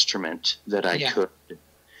instrument that I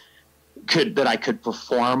could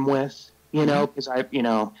perform with,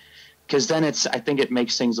 because then I think it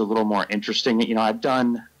makes things a little more interesting. I've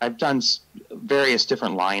done various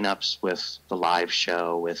different lineups with the live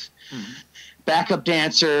show with backup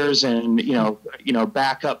dancers and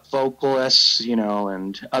backup vocalists,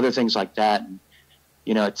 and other things like that. And,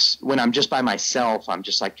 it's when I'm just by myself, I'm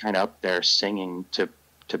just like kind of up there singing to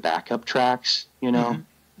backup tracks,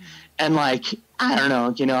 and like I don't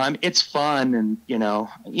know, it's fun, and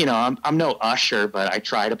I'm no Usher, but I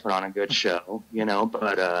try to put on a good show,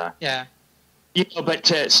 but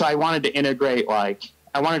so I wanted to integrate, like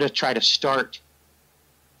I wanted to try to start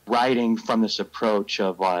writing from this approach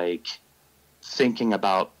of like thinking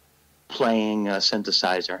about playing a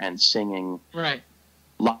synthesizer and singing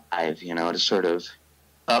live, to sort of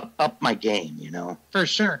up my game, For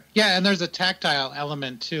sure. Yeah, and there's a tactile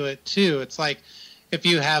element to it too. It's like if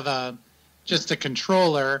you have just a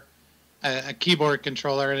controller, a keyboard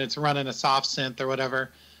controller, and it's running a soft synth or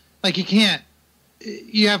whatever, like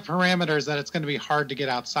you have parameters that it's going to be hard to get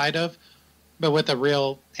outside of. But with a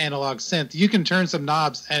real analog synth, you can turn some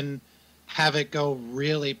knobs and have it go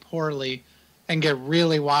really poorly and get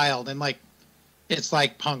really wild. And like, it's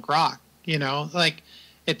like punk rock, like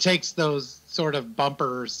it takes those sort of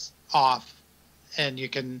bumpers off, and you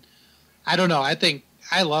can, I don't know. I think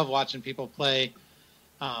I love watching people play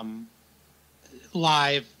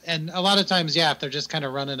live, and a lot of times, if they're just kind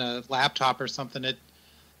of running a laptop or something,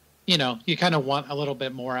 you kind of want a little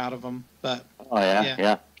bit more out of them. But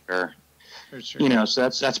yeah, sure. For sure. So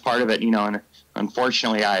that's part of it, and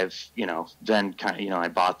unfortunately I've, then kind of, I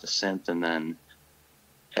bought the synth, and then,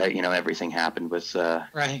 everything happened with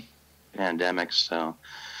pandemic. So,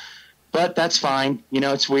 but that's fine.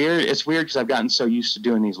 It's weird. It's weird because I've gotten so used to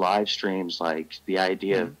doing these live streams, like the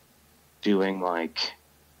idea of doing like,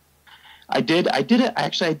 I did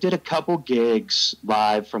a couple gigs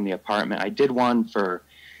live from the apartment. I did one for,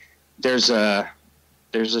 there's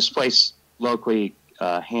this place locally,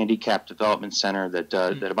 handicap development center that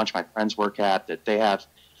a bunch of my friends work at, that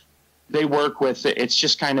they work with. It's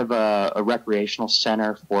just kind of a recreational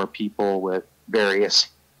center for people with various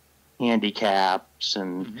handicaps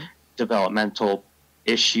and developmental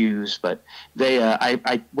issues. But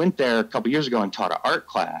I went there a couple years ago and taught an art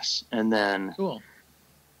class, and then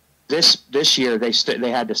this year they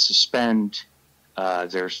had to suspend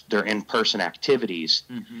their in-person activities,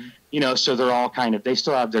 so they're all kind of, they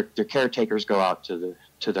still have their caretakers go out to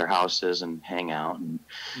their houses and hang out. And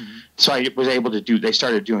so I was able to they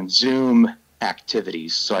started doing Zoom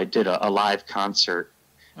activities. So I did a live concert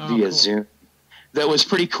via Zoom. That was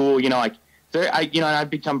pretty cool. I've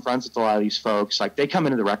become friends with a lot of these folks. Like they come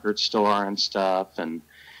into the record store and stuff. And,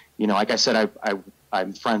 like I said,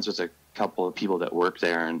 I'm friends with a couple of people that work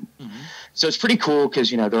there. And so it's pretty cool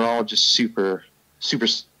because, they're all just super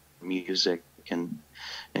music and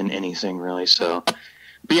anything really. So,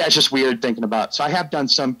 but yeah, it's just weird thinking about. So I have done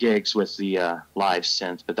some gigs with the live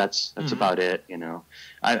synth, but that's about it.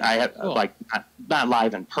 I have like not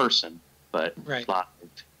live in person, but live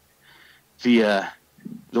via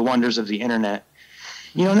the wonders of the internet.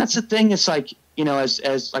 You know, and that's the thing. It's like, you know,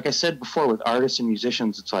 as like I said before, with artists and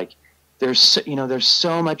musicians, it's like there's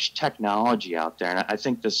so much technology out there, and I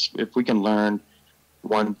think if we can learn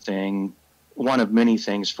one thing, one of many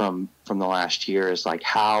things from the last year, is like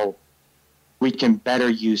how we can better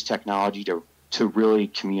use technology to really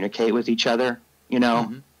communicate with each other, you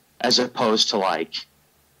know, as opposed to like,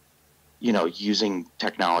 you know, using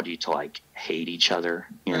technology to like hate each other,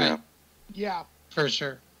 you know. Yeah, for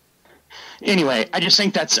sure. Anyway, I just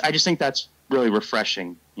think that's really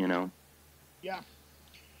refreshing, you know. Yeah,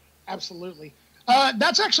 absolutely.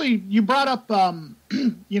 That's actually, you brought up,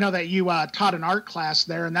 you know, that you taught an art class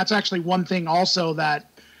there, and that's actually one thing also that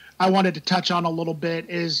I wanted to touch on a little bit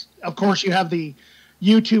is, of course, you have the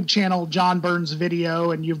YouTube channel Jon Burns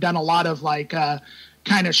Video, and you've done a lot of like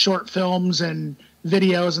kind of short films and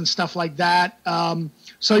videos and stuff like that.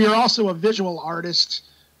 So you're also a visual artist.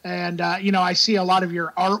 And, you know, I see a lot of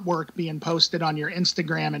your artwork being posted on your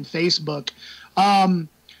Instagram and Facebook.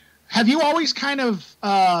 Have you always kind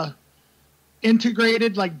of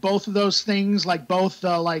integrated like both of those things, like both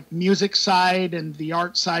the like music side and the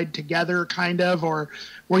art side together kind of, or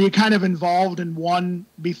were you kind of involved in one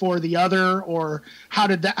before the other, or how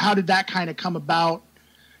did that kind of come about,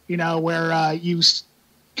 you know, where you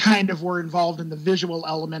kind of were involved in the visual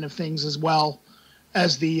element of things as well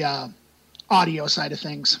as the audio side of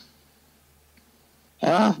things?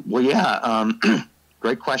 Well, yeah.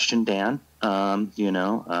 Great question, Dan. You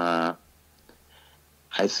know,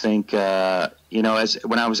 I think, you know,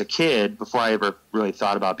 when I was a kid, before I ever really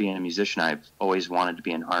thought about being a musician, I've always wanted to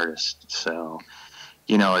be an artist. So,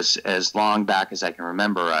 you know, as long back as I can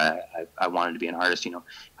remember, I wanted to be an artist. You know,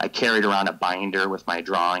 I carried around a binder with my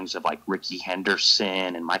drawings of like Ricky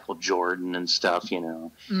Henderson and Michael Jordan and stuff, you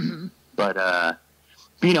know. But,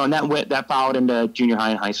 you know, and that followed into junior high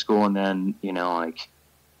and high school, and then, you know, like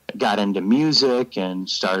got into music and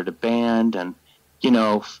started a band, and, you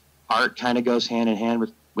know, art kind of goes hand in hand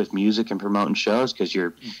with music and promoting shows, because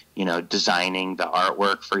you're, you know, designing the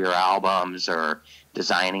artwork for your albums or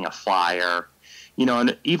designing a flyer, you know,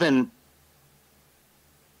 and even,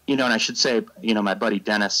 you know, and I should say, you know, my buddy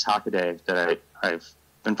Dennis Hockaday, that I've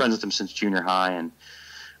been friends with him since junior high, and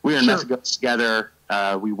we were in Mexico together.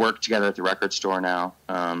 We work together at the record store now.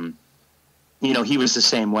 You know, he was the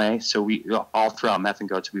same way. So we all throughout Meth and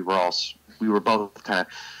Goats, we were both kind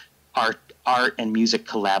of art and music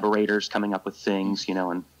collaborators, coming up with things, you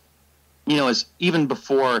know. And, you know, as even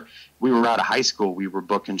before we were out of high school, we were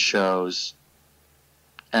booking shows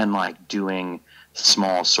and like doing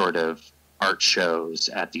small sort of art shows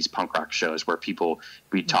at these punk rock shows where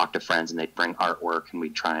we'd talk to friends and they'd bring artwork, and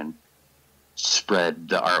we'd try and spread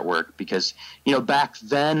the artwork, because, you know, back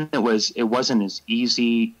then it wasn't as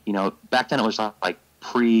easy. You know, back then it was like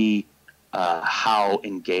how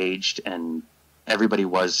engaged and everybody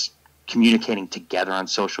was communicating together on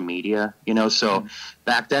social media, you know. So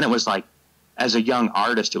back then it was like, as a young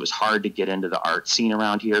artist, it was hard to get into the art scene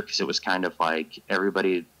around here, because it was kind of like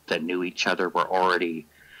everybody that knew each other were already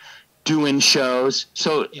doing shows,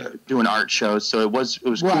 doing art shows. So it was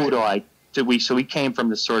cool to like, so we came from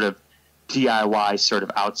this sort of DIY sort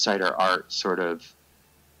of outsider art sort of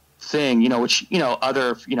thing, you know, which, you know,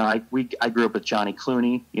 I grew up with Johnny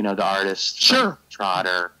Clooney, you know, the artist,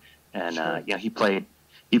 Trotter, and you know, he played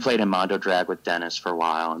in Mondo Drag with Dennis for a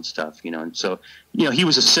while and stuff, you know. And so, you know, he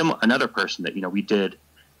was another person that, you know,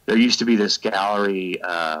 there used to be this gallery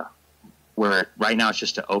where right now it's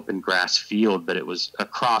just an open grass field, but it was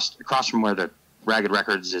across from where the Ragged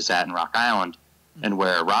Records is at in Rock Island, and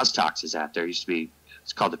where Roztox is at. There used to be,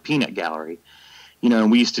 it's called the Peanut Gallery, you know. And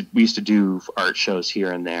we used to do art shows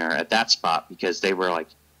here and there at that spot, because they were like,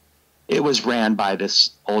 it was ran by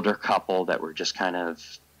this older couple that were just kind of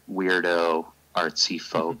weirdo artsy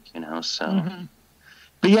folk, you know. So,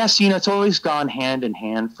 but yes, you know, it's always gone hand in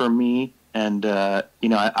hand for me, and you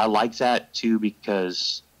know, I like that too,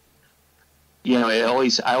 because, you know, I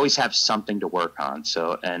always have something to work on.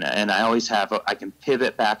 So, and I always I can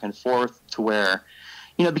pivot back and forth to where,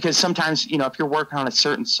 you know, because sometimes, you know, if you're working on a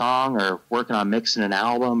certain song or working on mixing an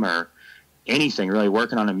album or anything, really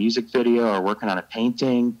working on a music video or working on a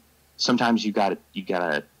painting, sometimes you gotta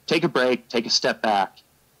take a break, take a step back,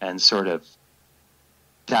 and sort of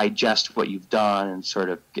digest what you've done,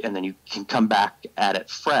 and then you can come back at it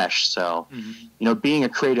fresh. So, you know, being a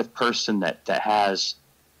creative person that has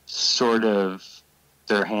sort of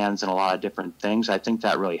their hands in a lot of different things, I think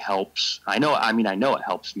that really helps. I know it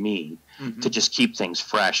helps me to just keep things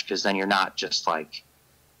fresh, because then you're not just like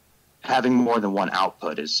having more than one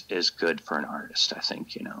output is good for an artist, I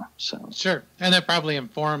think, you know. So sure. And they probably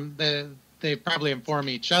inform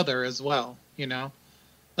each other as well, you know.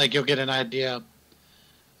 Like you'll get an idea.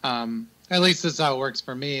 At least this is how it works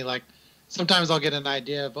for me. Like sometimes I'll get an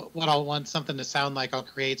idea of what I'll want something to sound like. I'll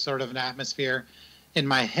create sort of an atmosphere in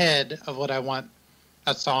my head of what I want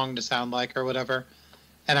a song to sound like or whatever.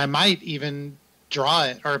 And I might even draw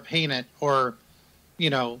it or paint it or, you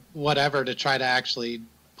know, whatever to try to actually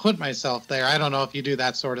put myself there. I don't know if you do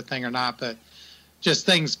that sort of thing or not, but just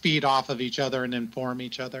things feed off of each other and inform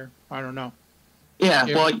each other. I don't know. Yeah,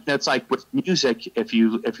 well, it's like with music. If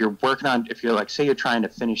you're working on, if you're like, say, you're trying to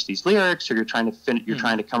finish these lyrics, or you're trying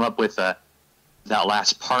to come up with that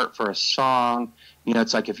last part for a song. You know,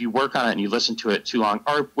 it's like if you work on it and you listen to it too long,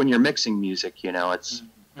 or when you're mixing music, you know, it's.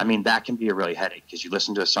 I mean, that can be a really headache because you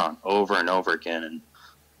listen to a song over and over again,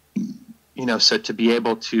 and you know, so to be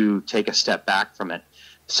able to take a step back from it,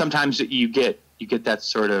 sometimes you get that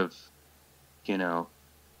sort of, you know,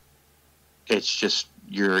 it's just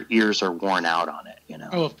your ears are worn out on it, you know.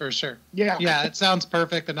 Oh, for sure. Yeah. Yeah, it sounds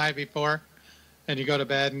perfect the night before, and you go to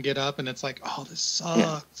bed and get up, and it's like, oh, this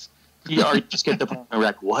sucks. Yeah. Or you just get the point where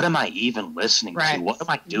like, what am I even listening to? What am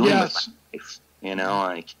I doing with my life? You know,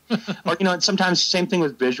 like, or, you know, and sometimes same thing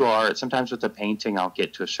with visual art. Sometimes with the painting, I'll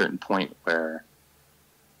get to a certain point where,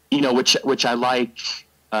 you know, which I like,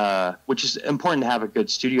 which is important to have a good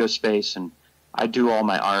studio space. And I do all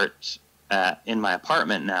my art in my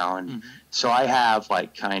apartment now. And so I have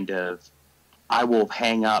like I will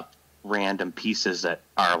hang up random pieces that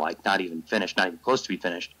are like not even finished, not even close to be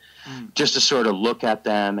finished, just to sort of look at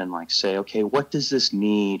them and like say, okay, what does this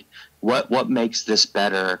need? What makes this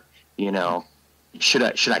better? You know, should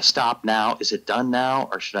I stop now? Is it done now?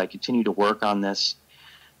 Or should I continue to work on this?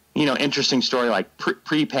 You know, interesting story, like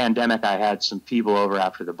pre-pandemic, I had some people over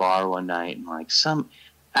after the bar one night, and like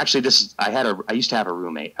I used to have a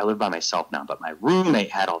roommate. I live by myself now, but my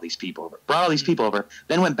roommate had all these people over, brought all these people over,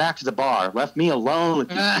 then went back to the bar, left me alone with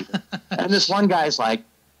these people. And this one guy's like,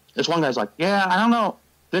 yeah, I don't know,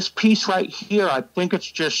 this piece right here, I think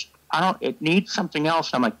it's just, it needs something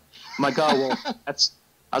else. And I'm like, oh, well,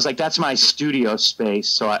 that's my studio space.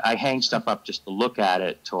 So I hang stuff up just to look at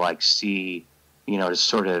it, to like see, you know, to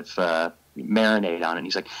sort of marinate on it. And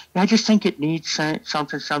he's like, yeah, I just think it needs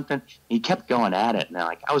something. And he kept going at it. And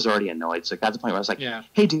I was already annoyed. So I got to the point where I was like,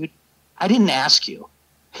 hey, dude, I didn't ask you.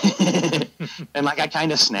 And like I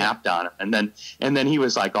kind of snapped on him. And then he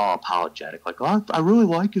was like all apologetic, like, oh, I really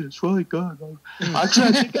like it. It's really good.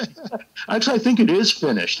 Actually, I think it is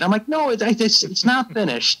finished. And I'm like, no, it's not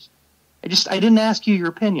finished. I didn't ask you your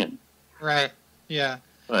opinion. Right. Yeah.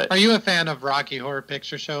 But, are you a fan of Rocky Horror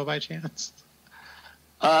Picture Show by chance?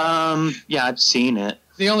 Yeah, I've seen it.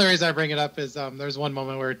 The only reason I bring it up is there's one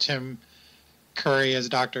moment where Tim Curry as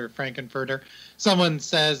Dr. Frankenfurter, someone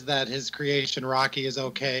says that his creation Rocky is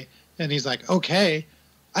okay, and he's like, okay,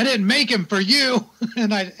 I didn't make him for you.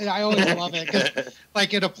 And I always love it because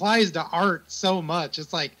like it applies to art so much.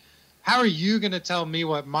 It's like, how are you going to tell me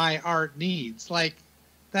what my art needs? Like,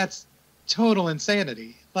 that's total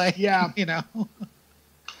insanity. Like, yeah, you know.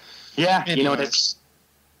 Yeah, anyway. You know,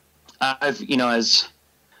 I've, you know, as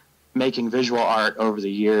making visual art over the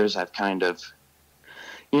years, I've kind of,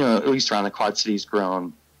 you know, at least around the Quad Cities,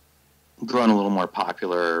 grown a little more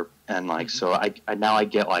popular, and like, so I now I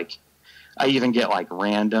even get like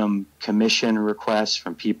random commission requests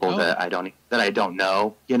from people that I don't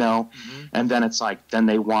know, you know, and then it's like, then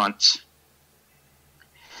they want.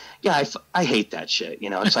 Yeah, I hate that shit. You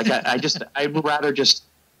know, it's like I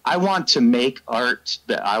want to make art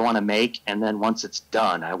that I want to make, and then once it's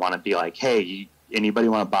done, I want to be like, hey, anybody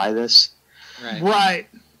want to buy this? Right.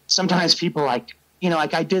 Sometimes people like, you know,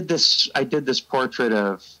 like I did this portrait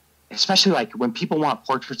of, especially like when people want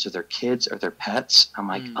portraits of their kids or their pets, I'm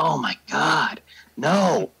like, oh my God,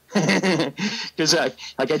 no. Because like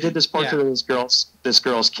I did this portrait of this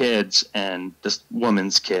girl's kids and this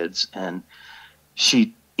woman's kids, and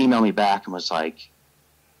she emailed me back and was like,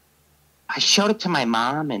 I showed it to my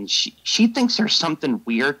mom, and she thinks there's something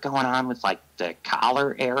weird going on with like the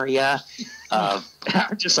collar area. I'm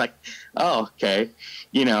just like, oh, okay,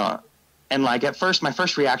 you know. And like at first, my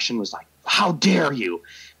first reaction was like, how dare you?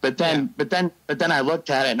 But then I looked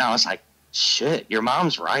at it and I was like, shit, your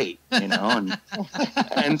mom's right, you know.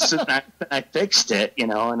 And so I fixed it, you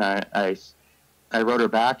know, and I wrote her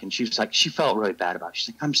back, and she was like, she felt really bad about it.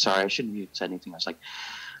 She's like, I'm sorry, I shouldn't have said anything. I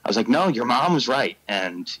was like, no, your mom was right.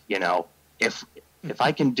 And, you know, if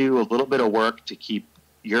I can do a little bit of work to keep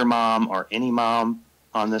your mom or any mom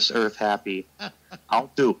on this earth happy, I'll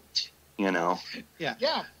do it, you know? Yeah.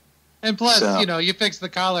 Yeah. And plus, you know, you fix the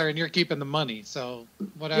collar and you're keeping the money. So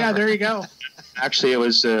whatever. Yeah, there you go. Actually, it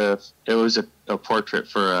was a portrait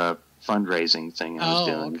for a fundraising thing I was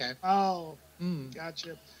doing. Okay. Oh,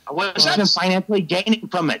 gotcha. I wasn't even financially gaining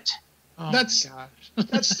from it. Oh That's- my gosh.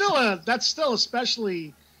 that's still that's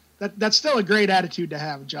still a great attitude to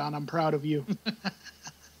have, John. I'm proud of you.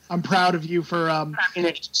 I'm proud of you for I mean,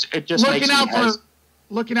 it just makes me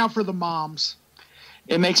looking out for the moms.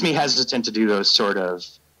 it makes me hesitant to do those sort of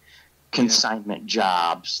consignment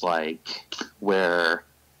jobs, like where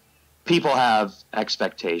people have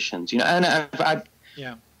expectations, and I've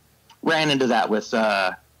ran into that with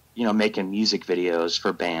making music videos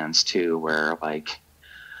for bands too, where like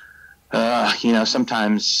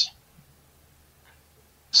sometimes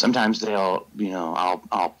they'll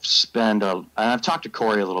I'll spend and I've talked to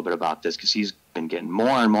Corey a little bit about this because he's been getting more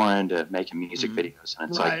and more into making music videos, and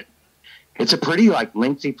it's like it's a pretty like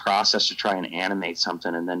lengthy process to try and animate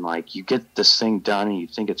something, and then like you get this thing done and you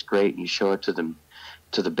think it's great and you show it to the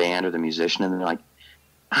band or the musician, and they're like,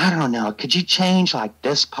 I don't know, could you change like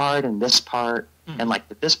this part and this part and like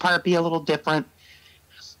did this part be a little different?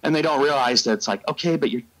 And they don't realize that it's like, okay, but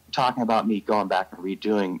you're talking about me going back and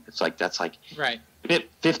redoing. It's like that's like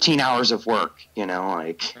 15 hours of work, and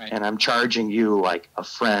I'm charging you like a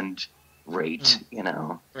friend rate,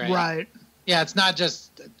 Right. Yeah, it's not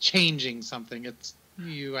just changing something. It's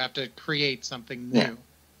you have to create something new. Yeah.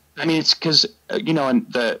 I mean, it's because, in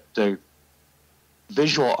the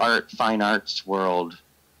visual art, fine arts world,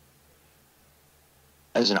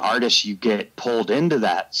 as an artist, you get pulled into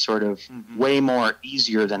that sort of way more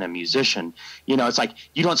easier than a musician. It's like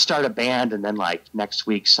you don't start a band and then like next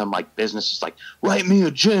week some like business is like, write me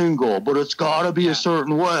a jingle, but it's got to be a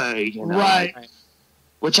certain way. Right.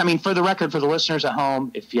 Which, I mean, for the record, for the listeners at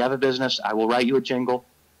home, if you have a business, I will write you a jingle.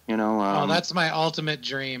 That's my ultimate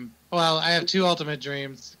dream. Well, I have two ultimate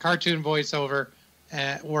dreams: cartoon voiceover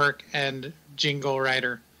at work and jingle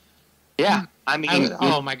writer. Yeah, I mean,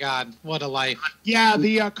 oh my God, what a life! Yeah,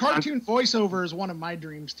 the cartoon voiceover is one of my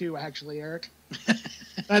dreams too, actually, Eric.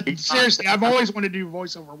 Seriously, I've always wanted to do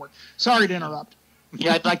voiceover work. Sorry to interrupt.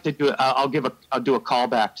 Yeah, I'd like to do it. I'll do a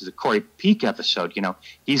callback to the Corey Peak episode.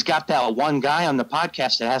 He's got that one guy on the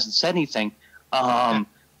podcast that hasn't said anything.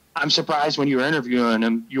 I'm surprised when you were interviewing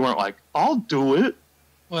him, you weren't like, I'll do it.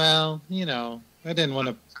 Well, I didn't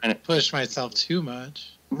want to push myself too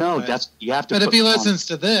much. No, you have to. But if he listens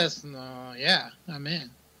to this, I'm in.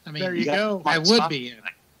 I mean, there you go. I would be in.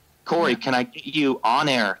 Corey, can I get you on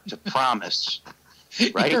air to promise?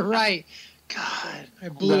 Right? You're right. God, I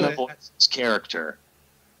blew it. His character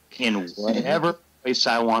in whatever place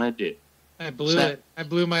I want to do. I blew it. I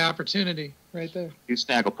blew my opportunity right there. Do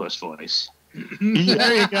Snagglepuss voice.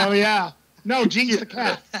 There you go. Yeah. No, Jinx the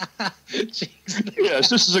cat. Yes,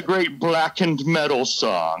 this is a great blackened metal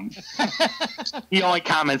song. He only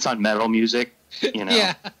comments on metal music.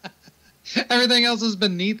 Yeah. Everything else is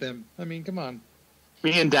beneath him. I mean, come on.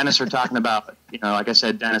 Me and Dennis are talking about, like I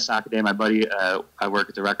said, Dennis Ockaday, my buddy, I work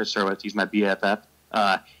at the record store with. He's my BFF.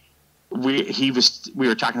 We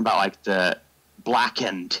were talking about like the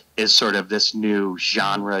blackened is sort of this new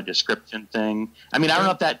genre description thing. I mean, I don't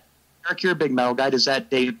know if that, Eric, you're a big metal guy. Does that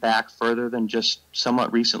date back further than just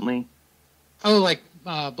somewhat recently? Oh, like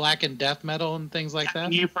blackened death metal and things like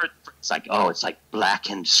that? You've heard, it's like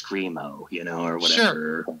blackened screamo, or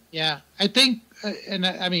whatever. Sure. Yeah. I think, and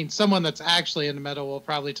I mean, someone that's actually into metal will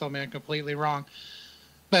probably tell me I'm completely wrong.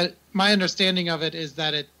 But my understanding of it is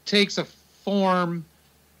that it takes a form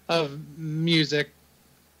of music,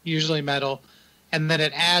 usually metal, and then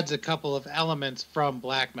it adds a couple of elements from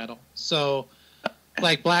black metal. So,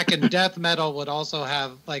 like blackened death metal would also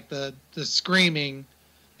have like the screaming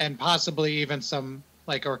and possibly even some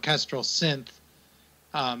like orchestral synth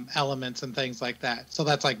elements and things like that. So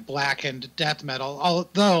that's like blackened death metal,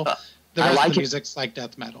 although the rest of the music's like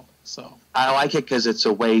death metal. So I like it because it's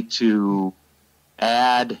a way to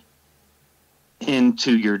add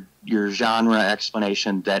into your genre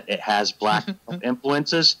explanation that it has black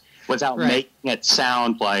influences without making it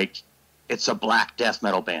sound like it's a black death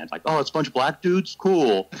metal band. Like, oh, it's a bunch of black dudes?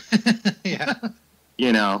 Cool. Yeah.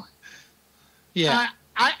 Yeah.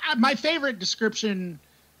 My favorite description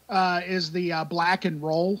is the black and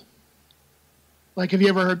roll. Like, have you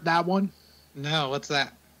ever heard that one? No, what's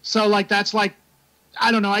that? So, like, that's like, I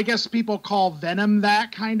don't know, I guess people call Venom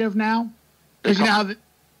that kind of now. Because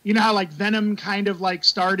you know how like Venom kind of like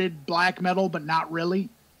started black metal, but not really?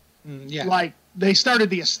 Yeah. Like, they started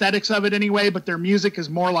the aesthetics of it anyway, but their music is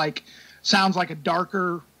more like, sounds like a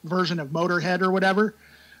darker version of Motorhead or whatever.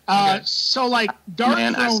 So like Dark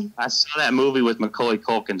Throne. I saw that movie with Macaulay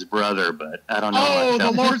Culkin's brother, but I don't know. Oh,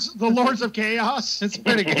 the Lords of Chaos. It's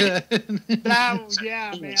pretty good. That was,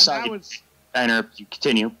 yeah, man. That was. I interrupt you.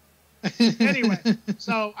 Continue. Anyway,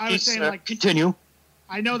 so I was saying, like, continue.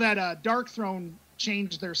 I know that Dark Throne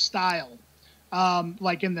changed their style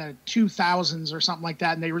like in the 2000s or something like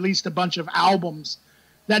that, and they released a bunch of albums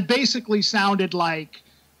that basically sounded like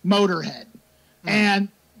Motorhead. And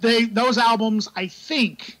those albums, I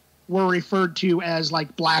think, were referred to as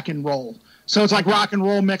like black and roll. So it's like rock and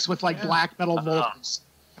roll mixed with like black metal vocals.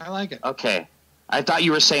 I like it. Okay. I thought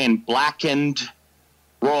you were saying blackened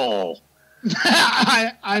roll.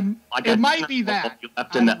 It might be that. You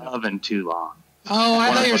left in the oven too long. Oh,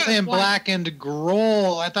 I thought you were saying blackened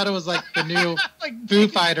growl. I thought it was like the new like Foo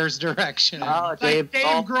Fighters direction. Oh, Dave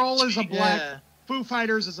Grohl is a black. Yeah. Foo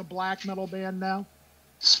Fighters is a black metal band now.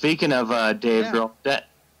 Speaking of Dave Grohl,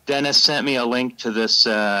 Dennis sent me a link to this.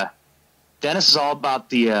 Dennis is all about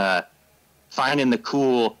the finding the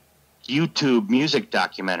cool YouTube music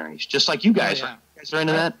documentaries, just like you guys. Oh, yeah. You guys are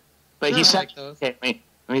into that? But Sure, he I sent. like those. Okay,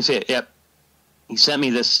 let me see it. Yep. He sent me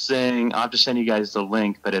this thing. I'll have to send you guys the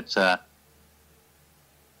link, but it's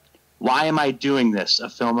Why Am I Doing This? A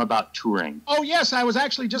film about touring. Oh yes, I was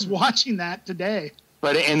actually just watching that today.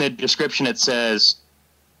 But in the description it says,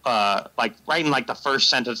 like right in like the first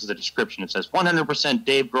sentence of the description, it says 100%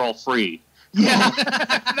 Dave Grohl free. Yeah,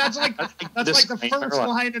 that's like the first one.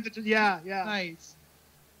 line of the. Yeah. Nice.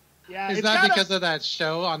 Yeah. Is it's that got because of that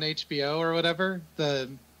show on HBO or whatever? The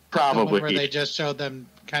Probably. one where they just showed them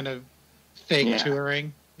kind of fake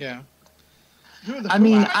touring. Yeah. I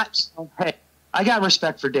mean, I got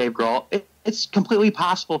respect for Dave Grohl. It's completely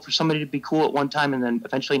possible for somebody to be cool at one time and then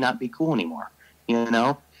eventually not be cool anymore. You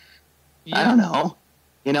know? Yeah. I don't know.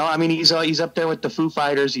 You know, I mean, he's up there with the Foo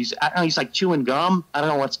Fighters. I don't know, he's like chewing gum. I don't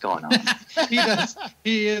know what's going on. He does.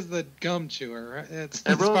 He is the gum chewer. Right? It's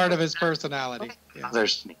part of his personality. Yeah.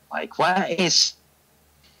 Bothers me. Like, why is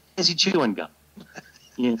he chewing gum?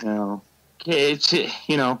 You know, it's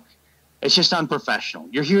just unprofessional.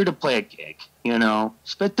 You're here to play a gig. You know,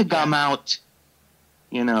 spit the gum out.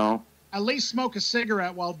 You know, At least smoke a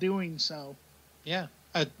cigarette while doing so. Yeah.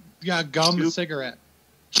 A gum cigarette.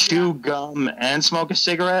 Chew gum and smoke a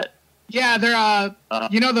cigarette. Yeah, they're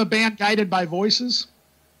you know the band Guided by Voices?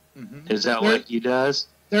 Mm-hmm. Is that what he does?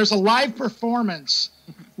 There's a live performance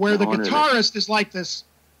where the guitarist is like this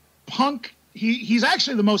punk. He's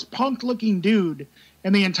actually the most punk looking dude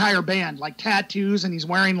in the entire band, like tattoos, and he's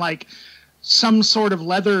wearing like some sort of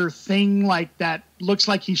leather thing like that looks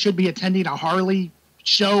like he should be attending a Harley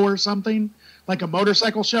show or something, like a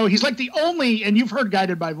motorcycle show. He's like the only, and you've heard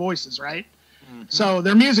Guided by Voices, right? Mm-hmm. So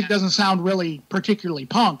their music doesn't sound really particularly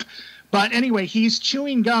punk. But anyway, he's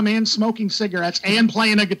chewing gum and smoking cigarettes and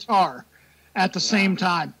playing a guitar at the same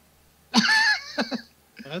time.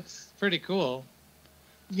 That's pretty cool.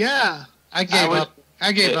 Yeah. I gave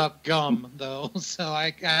up gum though, so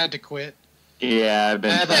I had to quit. Yeah, I've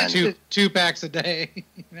been. I had like two packs a day.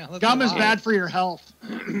 You know, gum is bad for your health.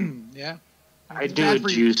 Yeah. I do a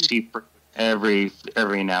juicy every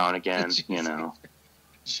now and again. You know.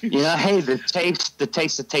 You know, hey, the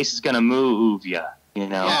taste is gonna move you. You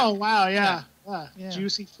know. Oh wow, yeah.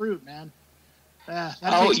 Juicy fruit, man. Yeah.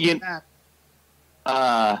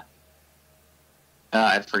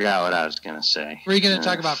 I forgot what I was gonna say. Were you gonna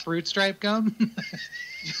talk about fruit stripe gum?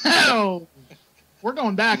 No. We're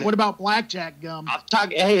going back. What about blackjack gum? I'll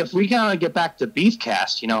talk. Hey, if we gotta get back to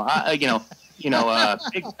Beefcast,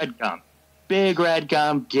 Big red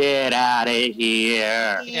gum, get out of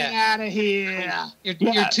here. Get out of here.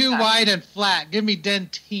 You're too wide and flat. Give me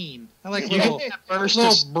dentine. I like little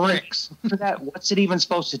bricks. For that, what's it even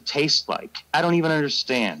supposed to taste like? I don't even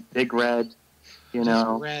understand. Big red, you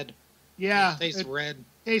know. Just red. Yeah. It tastes red.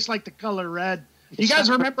 Tastes like the color red. You guys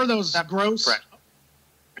remember those gross?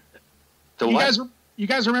 You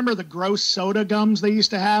guys remember the gross soda gums they used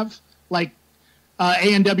to have, like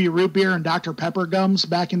A&W root beer and Dr. Pepper gums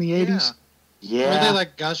back in the 80s? Yeah. Were they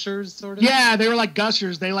like gushers, sort of? Yeah, they were like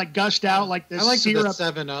gushers. They like gushed out like this. I like the syrup.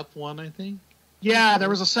 7-Up one, I think. Yeah, there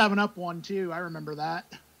was a 7-Up one too. I remember that.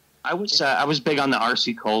 I was big on the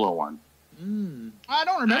RC Cola one. I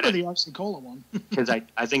don't remember the RC Cola one because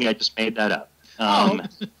I think I just made that up.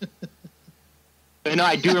 But no,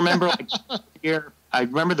 I do remember beer. I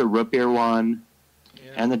remember the root beer one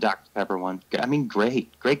and the Dr. Pepper one. I mean,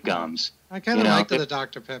 great gums. I kind of like the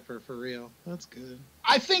Dr. Pepper for real. That's good.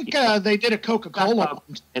 I think they did a Coca-Cola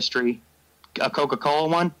history. A Coca-Cola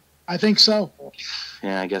one? I think so.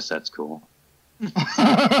 Yeah, I guess that's cool. The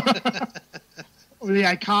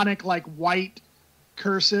iconic like white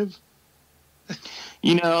cursive.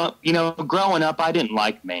 You know, growing up, I didn't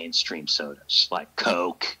like mainstream sodas like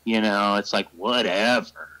Coke. You know, it's like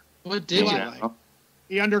whatever. What did you like?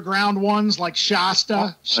 The underground ones like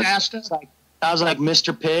Shasta. I was like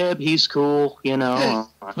Mr. Pibb. He's cool. You know.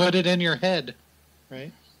 Put it in your head,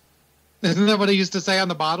 right? Isn't that what he used to say on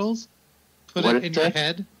the bottles? Put it in your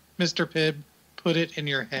head, Mr. Pibb. put it in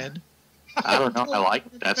your head? I don't know. I like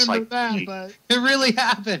it. That's like that, but It really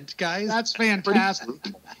happened, guys. that's fantastic.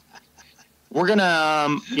 we're gonna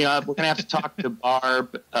have to talk to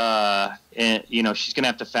Barb. And she's gonna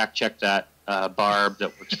have to fact check that. Barb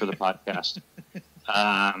that works for the podcast.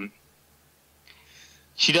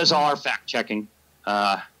 She does all our fact checking.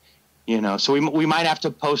 So we might have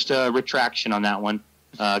to post a retraction on that one,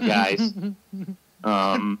 guys.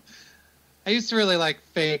 I used to really like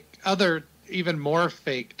even more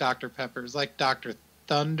fake Dr. Peppers, like Dr.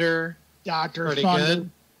 Thunder. Dr. Pretty Thunder.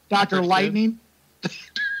 good. Dr. Lightning.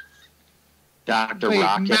 Dr. Wait,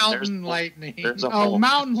 Rocket. Mountain Lightning.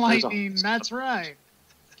 Mountain Lightning. That's right.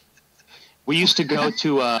 We used to go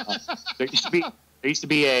to there used to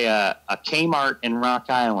be a Kmart in Rock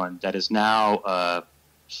Island that is now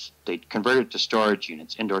they converted to storage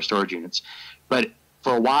units, indoor storage units. But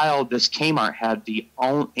for a while, this Kmart had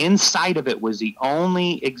inside of it was the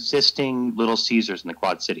only existing Little Caesars in the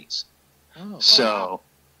Quad Cities. Oh. So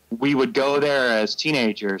we would go there as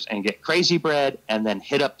teenagers and get crazy bread, and then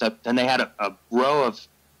then they had a row of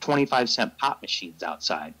 25-cent pop machines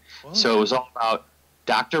outside. Whoa. So it was all about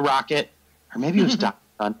Dr. Rocket, or maybe it was Dr.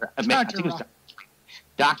 Thunder. I think it was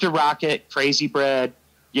Dr. Rocket, Crazy Bread,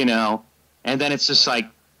 and then it's just like,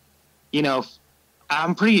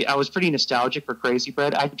 I was pretty nostalgic for Crazy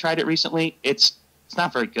Bread. I tried it recently. It's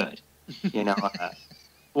not very good.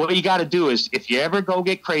 What you got to do is, if you ever go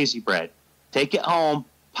get Crazy Bread, take it home,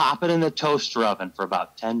 pop it in the toaster oven for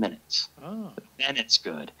about 10 minutes. Oh. Then it's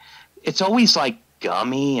good. It's always like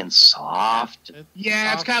gummy and soft.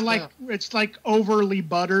 Yeah, it's kind of it's like overly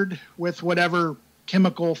buttered with whatever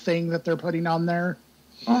chemical thing that they're putting on there.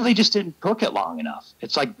 Well, they just didn't cook it long enough.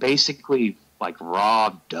 It's like basically like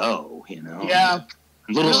raw dough, Yeah.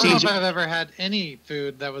 Little I don't know Caesar. if I've ever had any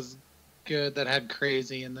food that was good that had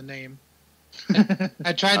crazy in the name.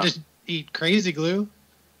 I tried to eat Crazy Glue.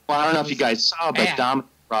 Well, I don't know if you guys saw, but Dom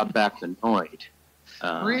brought back the NOID.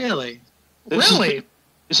 Really?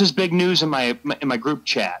 This is big news in my group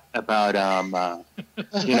chat about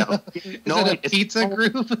Is it a pizza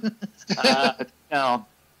group? No,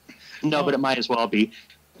 but it might as well be.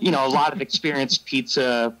 A lot of experienced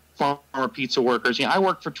former pizza workers. I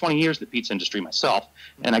worked for 20 years in the pizza industry myself,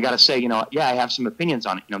 and I got to say, I have some opinions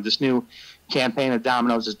on it. This new campaign that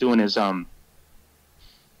Domino's is doing is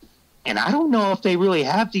and I don't know if they really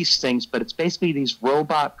have these things, but it's basically these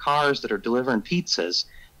robot cars that are delivering pizzas,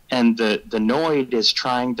 and the NOID is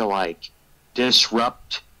trying to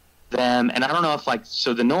disrupt them. And I don't know if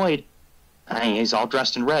so the NOID, he's all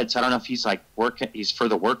dressed in red, so I don't know if he's he's for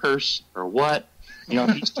the workers or what.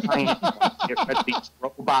 He's trying to get rid of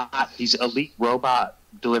these elite robot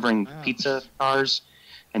delivering pizza cars,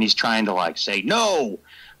 and he's trying to say, no,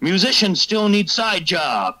 musicians still need side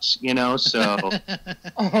jobs, so.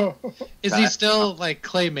 Is he still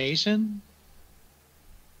claymation?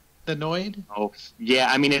 The NOID? Oh, yeah.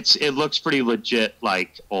 I mean, it looks pretty legit,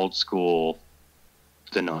 old school,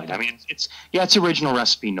 the NOID. I mean, it's original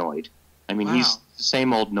recipe NOID. I mean, he's the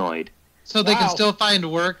same old NOID. So they can still find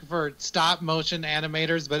work for stop motion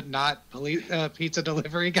animators, but not pizza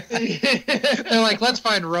delivery guys. They're like, let's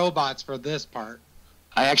find robots for this part.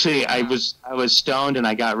 I was stoned, and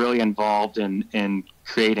I got really involved in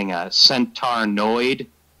creating a CENTAUR NOID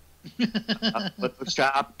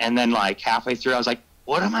shop, and then halfway through, I was like,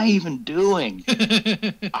 what am I even doing?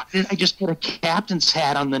 Did I just put a captain's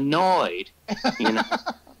hat on the NOID?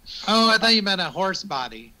 Oh, I thought you meant a horse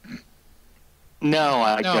body.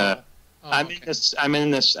 No, No. I'm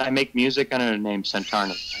in this. I make music under the name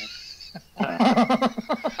CENTAUR.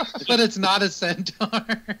 But it's not a centaur.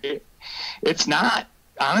 It's not.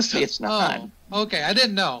 Honestly, it's not. Oh, okay. I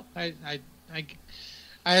didn't know. I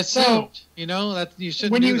assumed. That you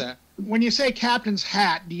shouldn't do that. When you say captain's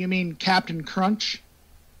hat, do you mean Captain Crunch?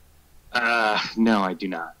 No, I do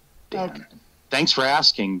not. Dan. Okay. Thanks for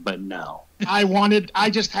asking, but no. I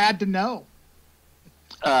just had to know.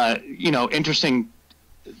 Interesting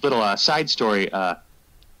little side story.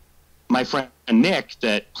 My friend Nick,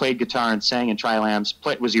 that played guitar and sang in Tri-Lambs,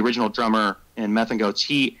 was the original drummer in Meth and Goats.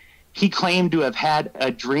 He claimed to have had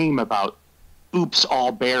a dream about Oops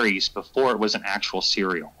All Berries before it was an actual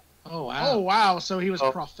cereal. Oh wow! Oh wow! So he was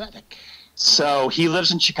prophetic. So he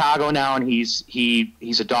lives in Chicago now, and he's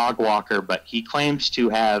a dog walker, but he claims to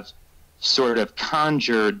have sort of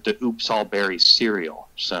conjured the Oops All Berries cereal.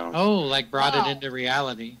 So brought it into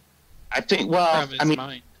reality. I think. Well, I mean,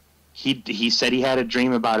 mind. He said he had a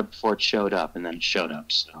dream about it before it showed up, and then it showed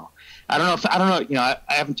up. So I don't know. I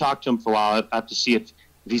haven't talked to him for a while. I have to see if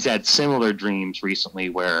he's had similar dreams recently,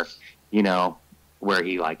 where he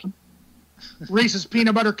Reese's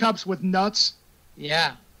peanut butter cups with nuts.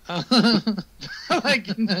 Yeah. like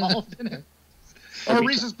involved in it. Or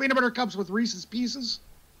Reese's peanut butter cups with Reese's Pieces.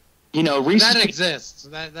 You know, Reese's that exists.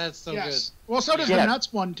 That's so good. Well, so does the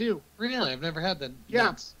Nuts one too. Really, I've never had the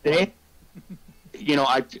Nuts. You know,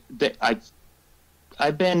 I've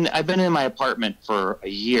been in my apartment for a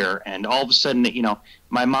year, and all of a sudden, you know,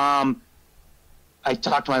 I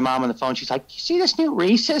talked to my mom on the phone. She's like, "You see this new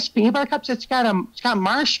Reese's peanut butter cups? It's got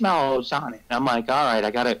marshmallows on it." And I'm like, "All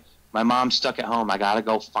right, my mom's stuck at home. I gotta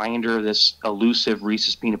go find her this elusive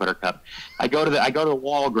Reese's peanut butter cup." I go to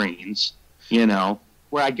Walgreens, you know,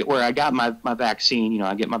 where I got my vaccine. You know,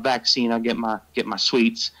 I get my vaccine. I get my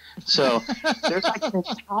sweets. So there's like an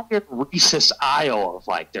entire Reese's aisle of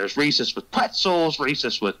like, there's Reese's with pretzels,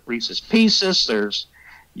 Reese's with Reese's Pieces. There's,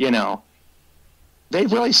 you know,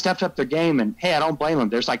 they've really stepped up their game. And hey, I don't blame them.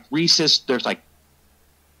 There's like Reese's. There's like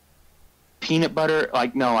peanut butter,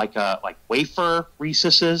 like wafer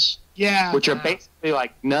Reese's. Yeah, which are basically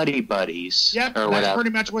like Nutty Buddies. Yep, or that's whatever. pretty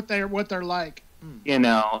much what they're like. You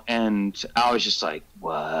know, and I was just like,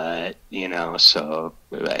 what? You know, so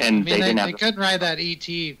and they couldn't ride that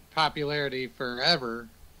ET popularity forever.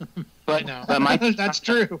 But, that's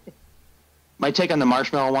true. My take on the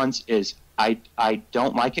marshmallow ones is I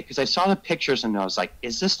don't like it because I saw the pictures and I was like,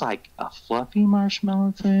 is this like a fluffy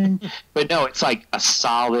marshmallow thing? But no, it's like a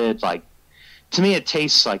solid, like, to me it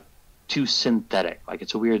tastes like too synthetic. Like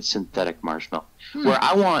it's a weird synthetic marshmallow. Where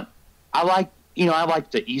I like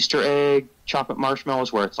the Easter egg chocolate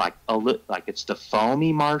marshmallows where it's like it's the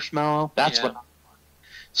foamy marshmallow. That's what I want.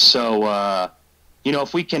 So, you know,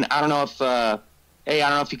 if we can, I don't know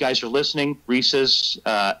if you guys are listening, Reese's,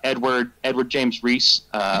 Edward James Reese,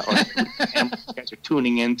 or you guys are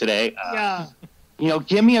tuning in today. You know,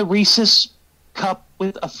 give me a Reese's cup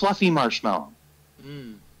with a fluffy marshmallow.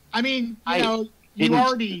 I mean, you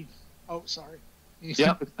already. Oh, sorry.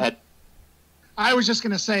 Yep. I was just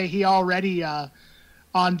going to say he already on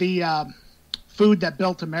the Food That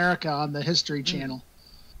Built America on the History Channel.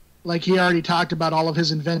 Like he already talked about all of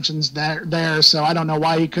his inventions there, so I don't know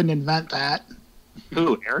why he couldn't invent that.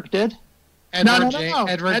 Who, Erik did? No.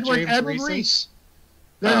 Edward Reese.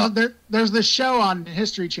 There's this show on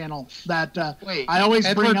History Channel that I always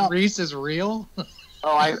Edward bring up. Reese is real?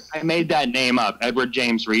 I made that name up, Edward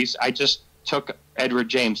James Reese. I just took Edward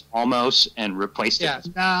James Almost and replaced it.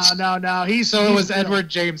 No. He's it was Edward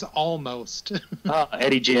James Almost.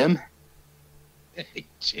 Eddie Jim. Eddie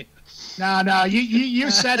Jim. No.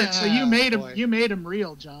 You said it, so you made him. You made him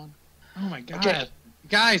real, John. Oh my God, okay.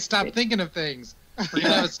 Guys, stop thinking of things. We're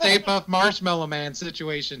gonna have a Stay Puft Marshmallow Man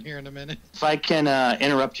situation here in a minute. If I can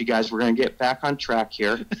interrupt you guys, we're gonna get back on track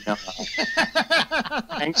here.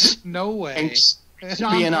 Thanks. No way.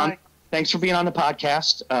 Thanks for being on the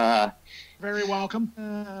podcast. Very welcome. The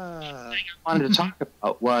thing I wanted to talk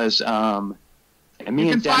about was you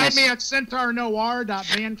can find me at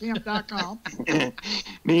CENTAURNOIR.bandcamp.com.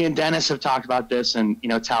 Me and Dennis have talked about this, and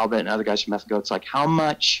Talbot and other guys from Meth Goats, like how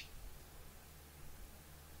much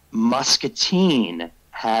Muscatine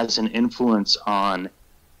has an influence on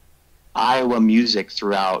Iowa music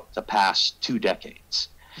throughout the past 2 decades.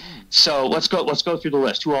 So let's go through the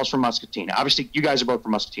list. Who else from Muscatine? Obviously, you guys are both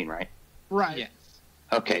from Muscatine, right? Right. Yes.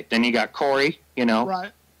 Okay. Then you got Corey.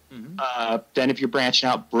 Right. Mm-hmm. Then if you're branching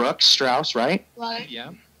out, Brooks Strauss, right? Right.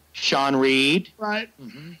 Yeah. Sean Reed. Right.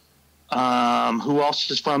 Mm-hmm. Who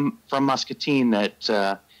else is from Muscatine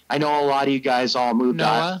that I know a lot of you guys all moved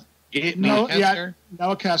Noah. Noah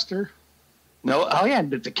Kester. No, oh yeah,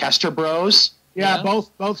 the Kester Bros. Yeah,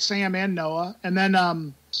 both Sam and Noah, and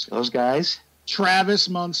then those guys. Travis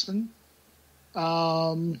Munson.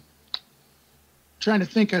 Trying to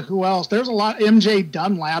think of who else. There's a lot. MJ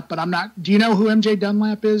Dunlap, but I'm not. Do you know who MJ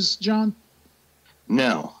Dunlap is, John?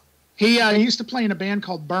 No. He used to play in a band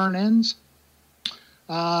called Burn Ends.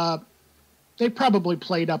 They probably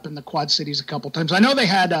played up in the Quad Cities a couple times. I know they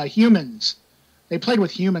had Humans. They played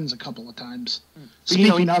with Humans a couple of times.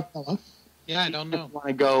 Speaking of, Noah. Yeah, I don't know. Want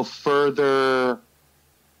to go further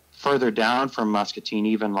down from Muscatine,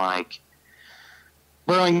 even like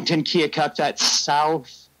Burlington, Keokuk, that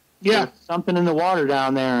south. Yeah, there's something in the water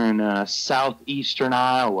down there in southeastern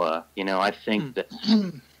Iowa. I think that.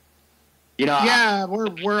 Yeah,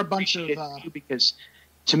 we're a bunch of. Because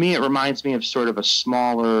to me, it reminds me of sort of a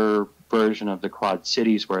smaller version of the Quad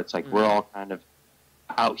Cities, where it's like we're all kind of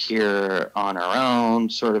out here on our own,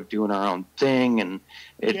 sort of doing our own thing, and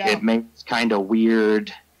it makes kind of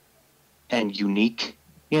weird and unique,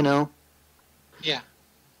 Yeah.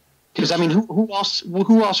 Because I mean, who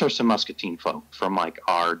else are some Muscatine folk from like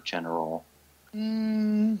our general?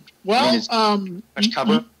 Well,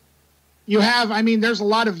 cover. You have. I mean, there's a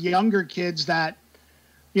lot of younger kids that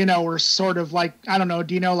were sort of like, I don't know,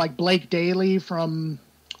 do you know like Blake Daly from,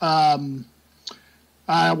 well,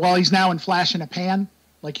 he's now in Flash in a Pan.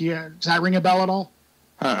 Like, does that ring a bell at all?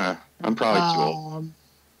 I'm probably too old.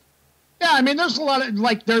 Yeah, I mean, there's a lot of,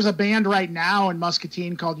 like, there's a band right now in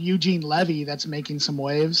Muscatine called Eugene Levy that's making some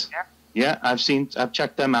waves. Yeah, I've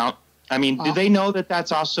checked them out. I mean, do they know that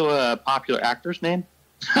that's also a popular actor's name?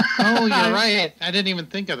 Oh, you're right. I didn't even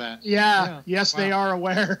think of that. Yeah. Yes, wow. They are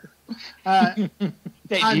aware. Do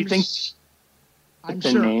you think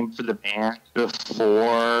the name for the band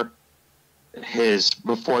before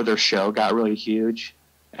their show got really huge,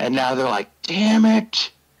 and now they're like, damn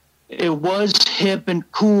it, it was hip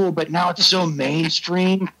and cool, but now it's so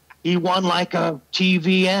mainstream. He won like a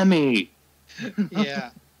TV Emmy.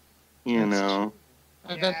 Yeah.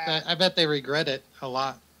 I bet they regret it a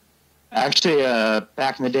lot. Actually,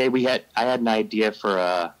 back in the day, I had an idea for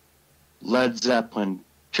a Led Zeppelin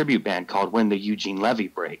tribute band called When the Eugene Levy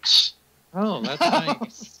Breaks. Oh, that's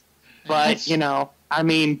nice. But, I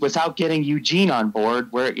mean, without getting Eugene on board,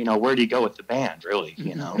 where do you go with the band, really?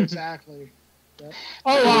 Exactly.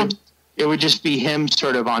 Yep. It would just be him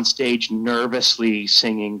sort of on stage nervously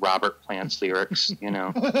singing Robert Plant's lyrics,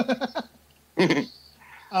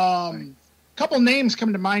 Couple names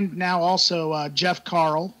come to mind now also. Jeff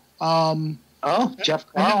Carl. Jeff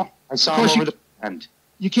Carl. I saw him over the weekend.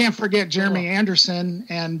 You can't forget Jeremy Anderson,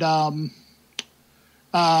 and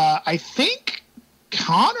I think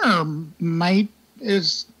Connor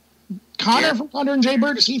is Connor from Connor and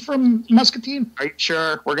Jaybird. Is he from Muscatine? Are you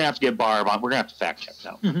sure? We're gonna have to get Barb on. We're gonna have to fact check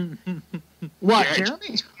that. What,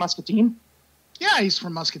 Jeremy? Muscatine? Yeah, he's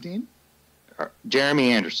from Muscatine.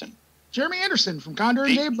 Jeremy Anderson. Jeremy Anderson from Condor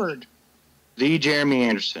and Jaybird. The Jeremy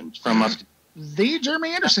Anderson from Muscatine. The Jeremy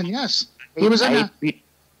Anderson, yes. He was in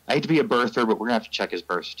I hate to be a birther, but we're gonna have to check his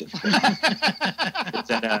birth certificate.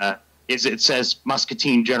 It says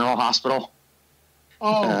Muscatine General Hospital.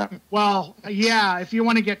 Oh, well, yeah. If you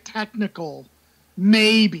want to get technical,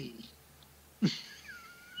 maybe.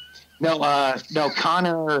 No.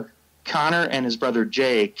 Connor and his brother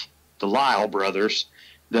Jake, the Lyle brothers.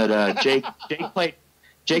 That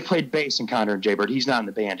Jake played bass in Connor and Jaybird. He's not in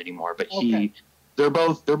the band anymore, but they're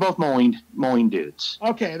both Moline dudes.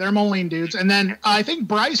 Okay, they're Moline dudes, and then I think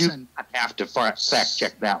Bryson. I have to fact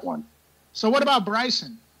check that one. So what about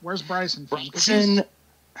Bryson? Where's Bryson from? Bryson.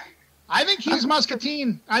 I think he's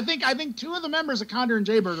Muscatine. I think two of the members of Condor and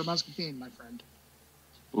Jaybird are Muscatine, my friend.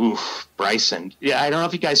 Oof, Bryson. Yeah, I don't know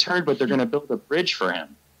if you guys heard, but they're going to build a bridge for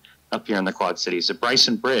him up here in the Quad Cities. The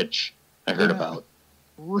Bryson Bridge. I heard about.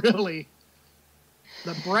 Really?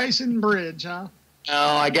 The Bryson Bridge, huh? No,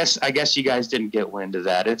 I guess you guys didn't get wind of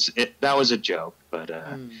that. That was a joke, but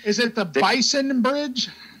is it the Bison Bridge?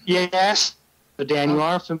 Yes. But Dan, you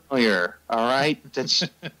are familiar, all right?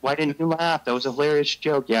 Why didn't you laugh? That was a hilarious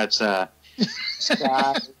joke. Yeah, it's I'm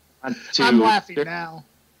laughing now.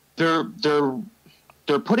 They're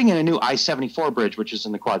putting in a new I-74 bridge, which is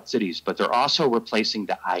in the Quad Cities, but they're also replacing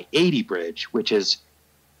the I-80 bridge, which is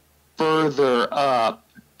further up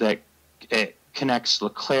that it connects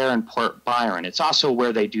LeClaire and Port Byron. It's also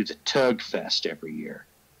where they do the Tug Fest every year.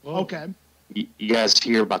 Okay. You guys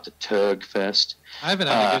hear about the Tug Fest? I haven't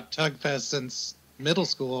had a good Tug Fest since middle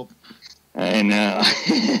school. I know.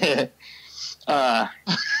 But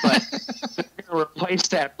they're going to replace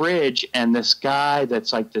that bridge, and this guy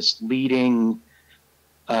that's like this leading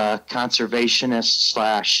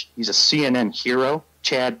conservationist / he's a CNN hero,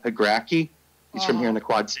 Chad Pagracki. He's from here in the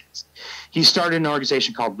Quad Cities. He started an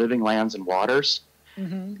organization called Living Lands and Waters.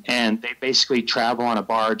 Mm-hmm. And they basically travel on a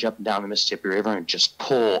barge up and down the Mississippi River and just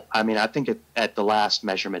pull. I mean, I think at the last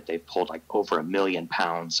measurement, they've pulled like over 1 million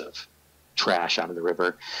pounds of trash out of the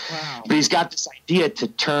river. Wow. But he's got this idea to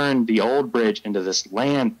turn the old bridge into this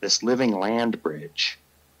living land bridge,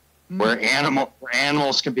 where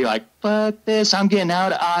animals can be like, fuck this, I'm getting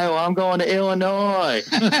out of Iowa, I'm going to Illinois.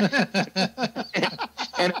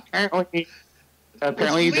 And apparently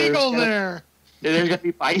it's legal there. There's going to be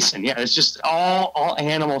bison. Yeah, it's just all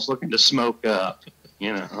animals looking to smoke up,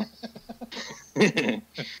 But,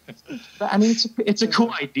 I mean, it's a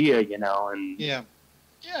cool idea, and yeah,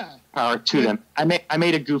 power to them. I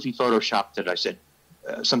made a goofy Photoshop that I said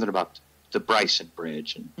something about the Bryson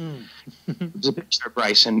Bridge, and there's a picture of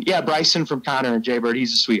Bryson. Yeah, Bryson from Connor and Jaybird.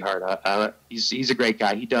 He's a sweetheart. He's a great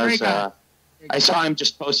guy. He does. I saw him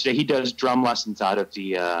just posted it. He does drum lessons out of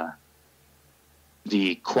the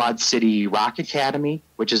Quad City Rock Academy,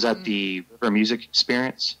 which is at the River Music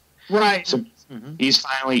Experience. Right. So he's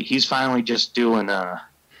finally just doing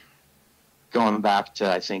going back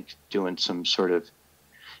to, I think, doing some sort of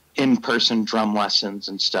in-person drum lessons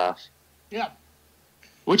and stuff. Yeah.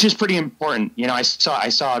 which is pretty important. You know, I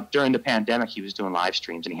saw during the pandemic he was doing live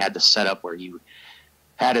streams, and he had the setup where he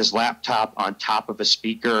had his laptop on top of a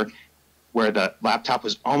speaker where the laptop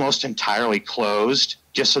was almost entirely closed,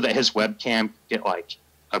 just so that his webcam could get like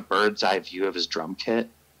a bird's eye view of his drum kit.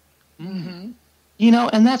 Mm-hmm. You know,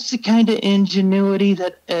 and that's the kind of ingenuity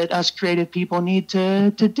that us creative people need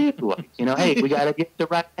to do. Like, you know, hey, we got to get the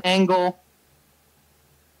right angle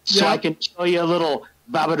so I can show you a little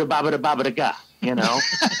baba da ga, you know.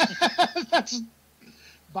 That's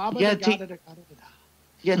baba da ga da da da.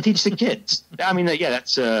 Yeah, teach the kids. I mean,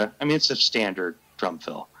 that's it's a standard drum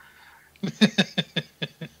fill.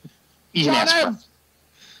 John,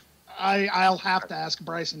 I'll have to ask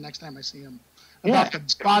Bryson next time I see him about the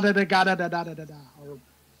bada da ga da da da da da.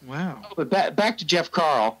 Wow. Oh, but back to Jeff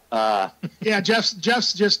Carl. Yeah, Jeff's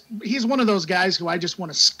just he's one of those guys who I just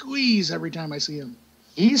want to squeeze every time I see him.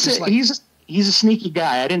 He's a sneaky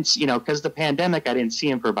guy. I didn't, because the pandemic, I didn't see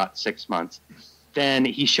him for about 6 months. Then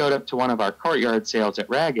he showed up to one of our courtyard sales at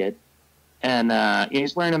Ragged, and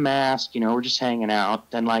he's wearing a mask. We're just hanging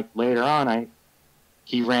out. Then, like later on,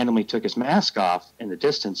 he randomly took his mask off in the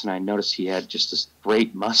distance, and I noticed he had just this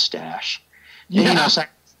great mustache. Yeah. And, so I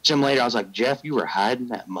asked him later, I was like, Jeff, you were hiding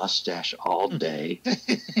that mustache all day.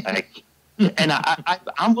 And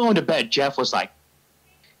I'm willing to bet Jeff was like,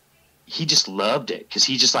 he just loved it because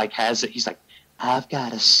he just like has it. He's like, I've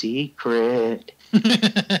got a secret.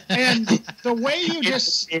 And the way you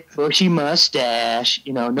just bushy mustache,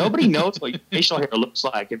 nobody knows what your facial hair looks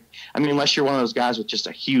like. Unless you're one of those guys with just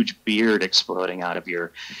a huge beard exploding out of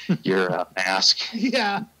your mask.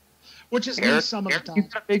 Yeah, which is Eric, me some of the time. You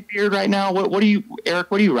got a big beard right now. What do you,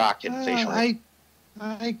 Eric? What are you rocking facial hair?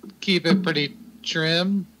 I keep it pretty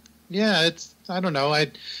trim. Yeah, I don't know.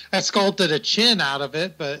 I sculpted a chin out of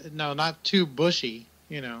it, but no, not too bushy.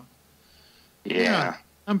 Yeah.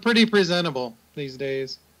 I'm pretty presentable these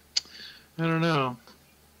days. I don't know.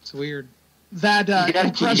 It's weird. That you gotta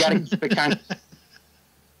impression. keep it kind of.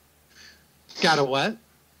 Gotta what?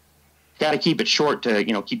 Gotta keep it short to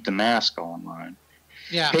keep the mask online.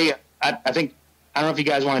 Yeah. Hey, I don't know if you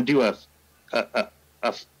guys want to do a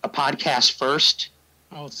podcast first.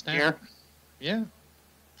 Oh, snap. Here. Yeah.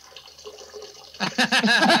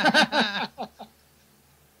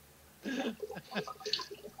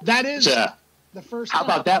 That is the first. How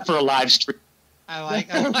about that for a live stream? I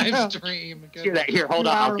like a live stream. Good. Hear that? Here, hold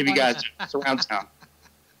on. I'll give you guys surround sound.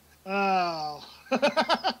 Oh.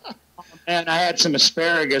 And I had some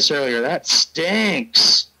asparagus earlier. That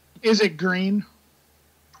stinks. Is it green?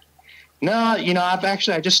 No, I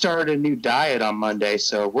just started a new diet on Monday,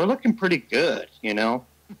 so we're looking pretty good. Good.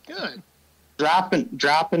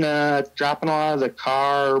 Dropping a lot of the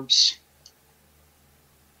carbs.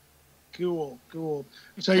 Cool.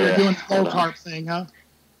 So you're doing the low carb thing, huh?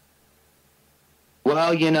 Well,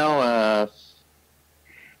 I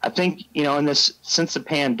think since the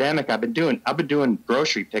pandemic, I've been doing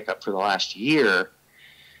grocery pickup for the last year,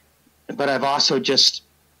 but I've also just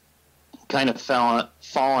kind of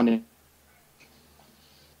fallen in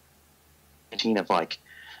routine of like,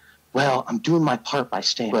 well, I'm doing my part by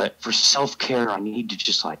staying, but for self-care, I need to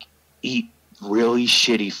just like eat really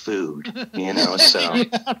shitty food, so.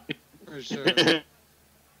 Yeah, for sure.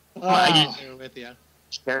 I'm with you.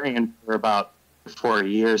 vegetarian for about 4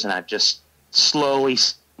 years, and I've just slowly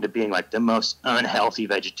to being like the most unhealthy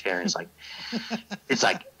vegetarian. It's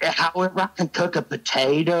like, however I can cook a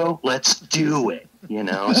potato, let's do it,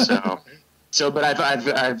 but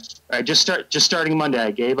I just starting Monday,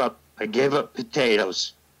 I gave up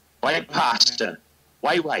potatoes, white pasta,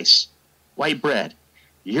 white rice, white bread.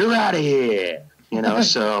 You're out of here,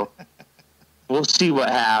 so we'll see what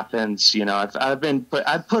happens. I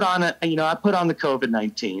put on the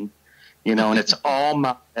COVID-19, and it's all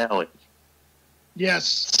my belly.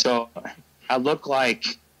 Yes. So I look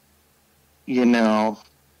like, I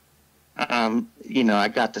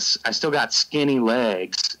still got skinny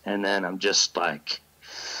legs, and then I'm just like,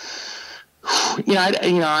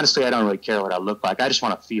 honestly, I don't really care what I look like. I just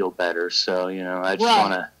want to feel better. So, I just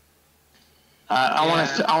want to, I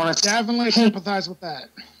want to definitely sympathize with that.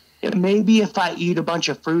 Maybe if I eat a bunch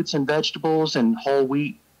of fruits and vegetables and whole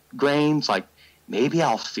wheat grains, like maybe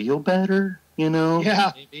I'll feel better,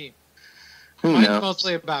 Yeah. Maybe. Who Mine's knows?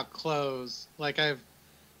 mostly about clothes. Like I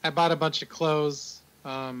bought a bunch of clothes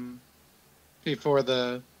before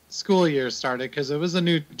the school year started because it was a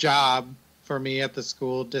new job for me at the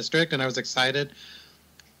school district, and I was excited.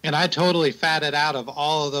 And I totally fatted out of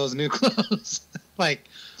all of those new clothes, like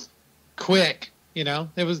quick. It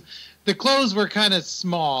was the clothes were kind of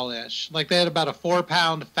smallish, like they had about a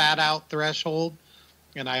 4-pound fat out threshold,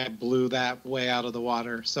 and I blew that way out of the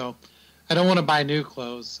water. So I don't want to buy new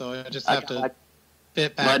clothes, so I just have to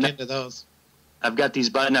fit back into those. I've got these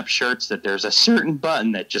button-up shirts that there's a certain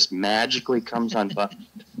button that just magically comes unbuttoned.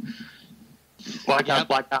 Like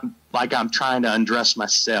I'm trying to undress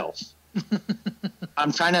myself.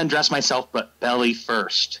 I'm trying to undress myself, but belly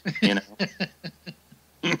first, you know.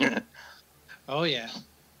 Oh yeah.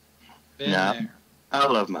 Been No, there. I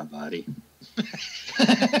love my body.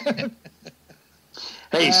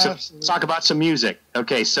 Hey, so let's talk about some music.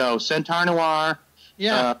 Okay, so Centaur Noir.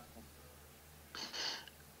 Yeah.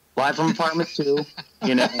 Live from Apartment 2,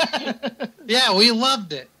 you know. Yeah, we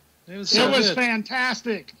loved it. It was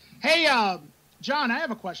fantastic. Hey, John, I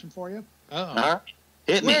have a question for you. Oh. Right.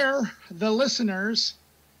 Hit me. Where the listeners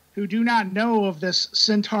who do not know of this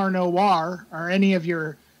Centaur Noir or any of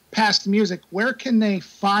your past music, where can they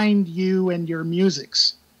find you and your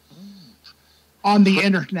musics on the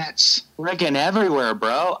internets? Freaking everywhere,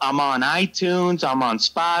 bro. I'm on iTunes. I'm on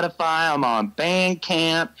Spotify. I'm on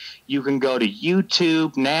Bandcamp. You can go to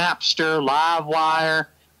YouTube, Napster, Livewire.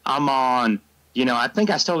 I'm on, you know, I think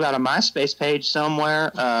I still got a MySpace page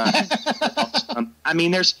somewhere. I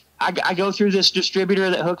mean, I go through this distributor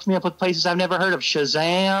that hooks me up with places I've never heard of.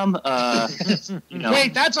 Shazam. You know.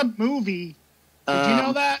 Wait, that's a movie. Did you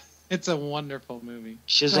know that? It's a wonderful movie.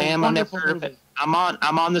 Shazam, I've never heard of it. I'm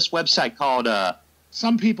on this website called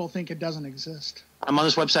some people think it doesn't exist. I'm on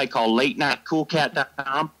this website called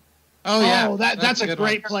latenightcoolcat.com. Oh yeah. Oh, that's a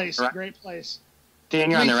great one. place. Right. Great place. Dan,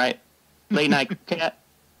 you're on there, right? Late Night Cool Cat.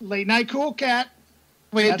 Late Night Cool Cat.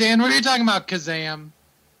 Wait, Dan, what are you talking about, Kazam?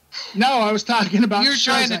 No, I was talking about You're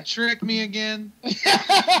trying Shazam. to trick me again?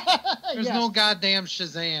 There's no goddamn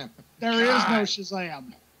Shazam. There is no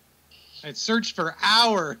Shazam. I searched for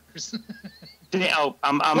hours.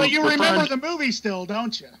 But you remember the movie still,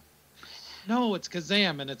 don't you? No, it's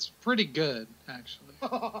Kazam, and it's pretty good, actually.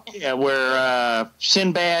 Yeah, where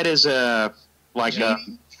Sinbad is a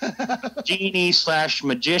genie /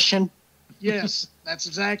 magician. Yes, that's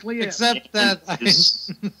exactly it. Except that...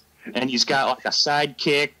 And he's got like a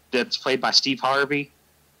sidekick that's played by Steve Harvey.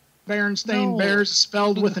 Berenstain Bears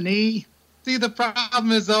spelled with an E. See, the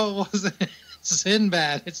problem is, though, it wasn't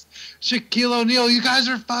Sinbad. It's Shaquille O'Neal. You guys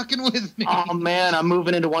are fucking with me. Oh, man, I'm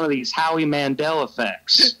moving into one of these Howie Mandel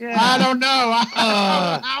effects. Yeah. I don't know.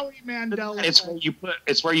 Howie Mandel It's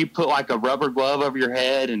where you put like a rubber glove over your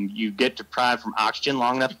head and you get deprived from oxygen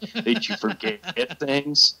long enough that you forget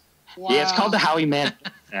things. Wow. Yeah, it's called the Howie Mandel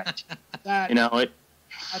effect.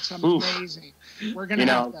 That's amazing. We're gonna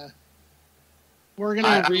have to. We're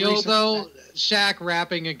gonna real though. Shaq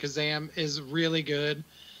rapping in Kazam is really good,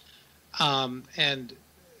 and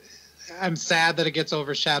I'm sad that it gets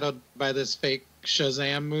overshadowed by this fake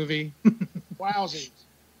Shazam movie. Wowzy!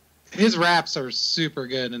 His raps are super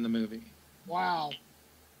good in the movie. Wow!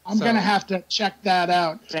 I'm gonna have to check that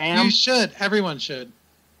out. Sam? You should. Everyone should.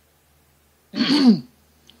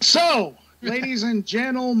 So, ladies and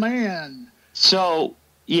gentlemen. So.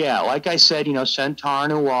 Yeah, like I said, you know, Centaur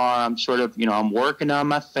Noir, I'm sort of, you know, I'm working on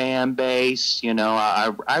my fan base. You know,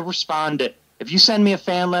 I respond to, if you send me a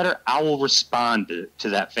fan letter, I will respond to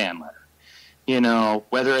that fan letter. You know,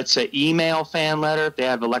 whether it's an email fan letter, if they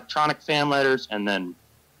have electronic fan letters, and then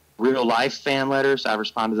real life fan letters, I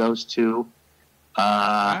respond to those too.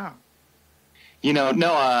 Wow. You know,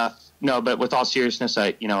 no, but with all seriousness,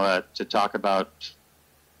 to talk about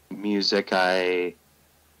music, I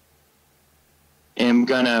am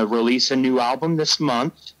gonna release a new album this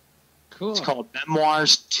month. Cool. It's called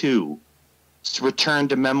Memoirs 2. It's Return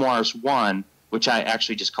to Memoirs 1, which I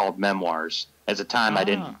actually just called Memoirs. At the time, I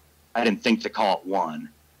didn't think to call it 1.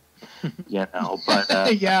 You know,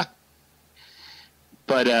 but yeah.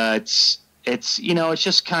 But it's you know, it's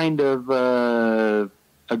just kind of a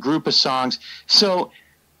group of songs. So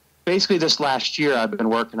basically, this last year, I've been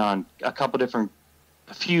working on a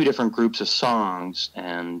few different groups of songs,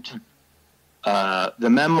 and the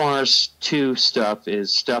Memoirs 2 stuff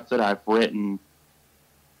is stuff that I've written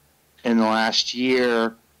in the last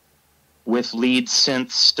year with lead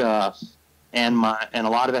synth stuff, and a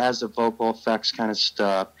lot of it has the vocal effects kind of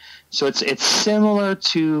stuff. So it's similar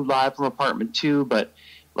to Live from Apartment 2, but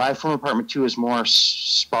Live from Apartment 2 is more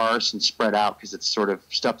sparse and spread out because it's sort of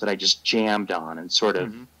stuff that I just jammed on and sort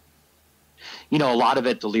of, you know, a lot of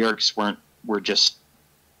it, the lyrics were just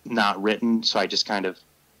not written, so I just kind of,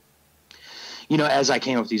 you know, as I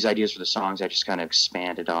came up with these ideas for the songs, I just kind of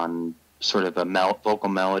expanded on sort of a vocal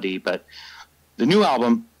melody. But the new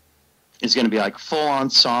album is going to be like full-on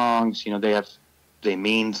songs. You know, they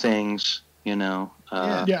mean things. You know.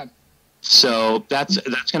 Yeah. So that's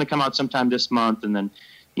going to come out sometime this month, and then,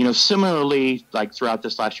 you know, similarly, like throughout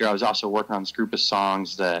this last year, I was also working on this group of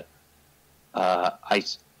songs that I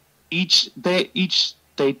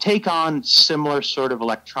they take on similar sort of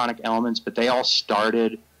electronic elements, but they all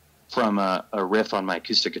started from a riff on my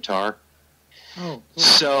acoustic guitar. Oh, cool.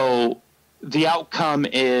 So the outcome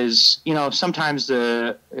is, you know, sometimes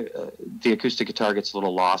the acoustic guitar gets a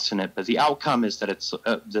little lost in it, but the outcome is that it's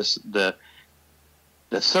the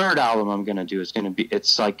third album I'm going to do is going to be,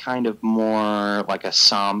 it's like kind of more like a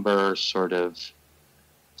somber sort of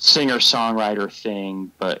singer-songwriter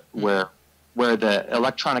thing, but where the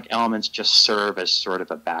electronic elements just serve as sort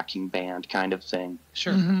of a backing band kind of thing.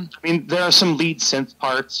 Sure. Mm-hmm. I mean, there are some lead synth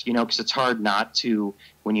parts, you know, because it's hard not to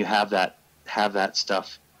when you have that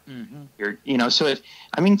stuff. Mm-hmm. You know, so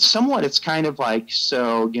somewhat it's kind of like,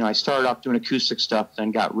 so, you know, I started off doing acoustic stuff,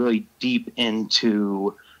 then got really deep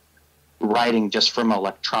into writing just from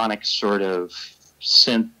electronic sort of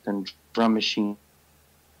synth and drum machine.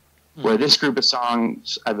 Where this group of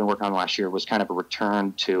songs I've been working on last year was kind of a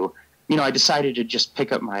return to, you know, I decided to just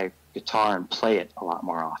pick up my guitar and play it a lot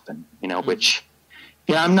more often, you know, which,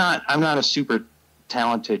 you know, I'm not a super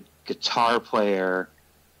talented guitar player,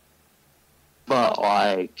 but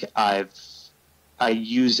like I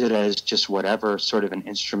use it as just whatever sort of an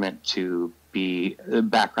instrument to be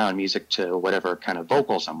background music to whatever kind of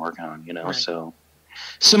vocals I'm working on, you know, right. So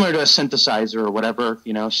similar to a synthesizer or whatever,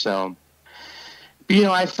 you know, so, you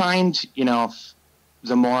know, I find, you know,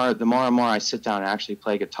 the more and more I sit down and actually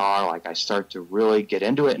play guitar, like I start to really get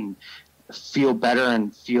into it and feel better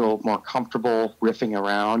and feel more comfortable riffing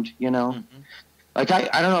around, you know. Mm-hmm. Like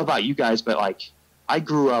I don't know about you guys, but like I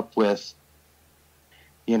grew up with,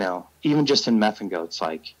 you know, even just in Meth and Goats,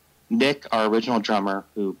 like Nick, our original drummer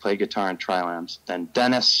who played guitar in Tri-Lambs, then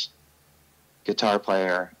Dennis, guitar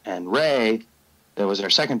player, and Ray, that was our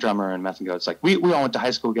second drummer in Meth and Goats. Like we all went to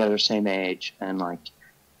high school together, same age, and like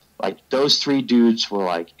those three dudes were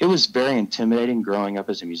like, it was very intimidating growing up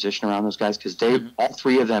as a musician around those guys because they all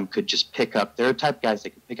three of them could just pick up. They're the type of guys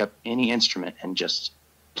that could pick up any instrument and just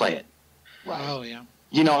play it. Right. Oh yeah.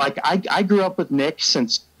 You know, like I grew up with Nick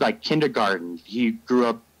since like kindergarten. He grew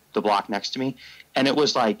up the block next to me, and it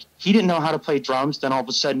was like he didn't know how to play drums. Then all of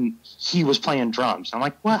a sudden he was playing drums. I'm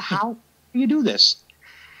like, what? How do you do this?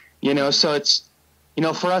 You know, so it's, you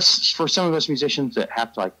know, for some of us musicians that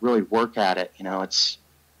have to like really work at it, you know,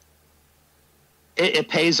 it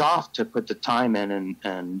pays off to put the time in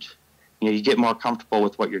and you know, you get more comfortable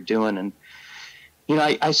with what you're doing. And, you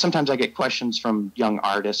know, I sometimes I get questions from young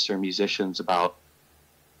artists or musicians about,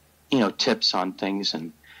 you know, tips on things.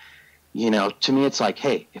 And, you know, to me, it's like,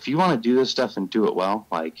 hey, if you want to do this stuff and do it well,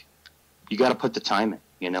 like you got to put the time in,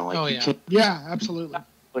 you know, like, yeah, absolutely.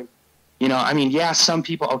 Like, you know, I mean, yeah, some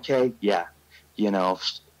people, okay. Yeah. You know,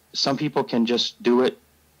 some people can just do it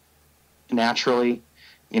naturally.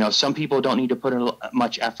 You know, some people don't need to put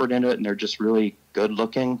much effort into it, and they're just really good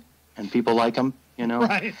looking, and people like them, you know?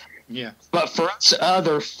 Right. Yeah. But for us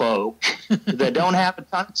other folk that don't have a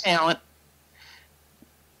ton of talent,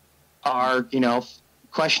 are, you know,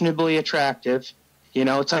 questionably attractive, you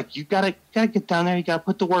know, it's like you gotta get down there, you gotta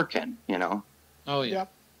put the work in, you know? Oh, yeah.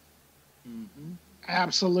 Yep. Mm-hmm.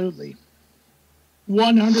 Absolutely.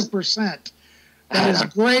 100%. That is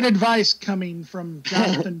great advice coming from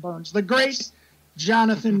Jonathan Burns, the great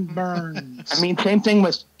Jonathan Burns. I mean,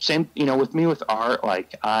 you know, with me with art,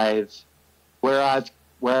 like where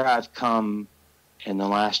I've come in the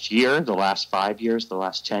last year, the last 5 years, the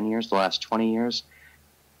last 10 years, the last 20 years,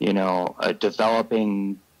 you know,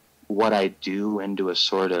 developing what I do into a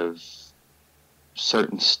sort of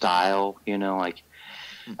certain style, you know, like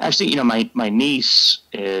actually, you know, my niece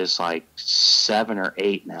is like 7 or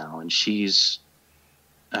 8 now, and she's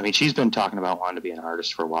been talking about wanting to be an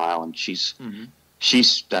artist for a while, and she's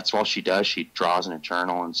that's all she does. She draws in a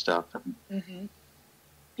journal and stuff. And,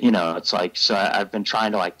 you know, it's like, so I've been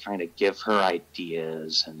trying to like kind of give her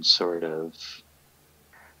ideas and sort of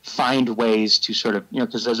find ways to sort of, you know,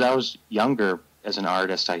 because as I was younger as an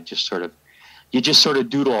artist, you just sort of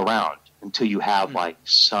doodle around until you have like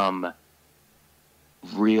some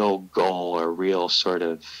real goal or real sort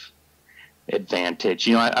of advantage.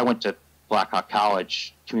 You know, I went to Blackhawk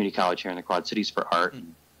College, community college here in the Quad Cities for art.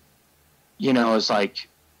 And, you know, it's like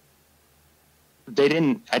I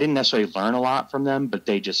didn't necessarily learn a lot from them, but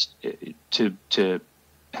they just to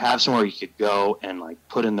have somewhere you could go and like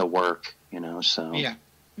put in the work, you know. So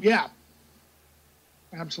yeah,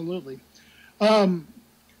 absolutely. Well,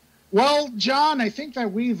 John, I think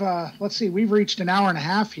that we've we've reached an hour and a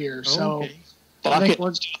half here. So I think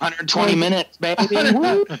we're 120 minutes, baby.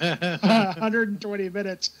 120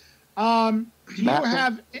 minutes. Do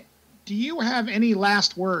you have any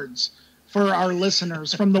last words for our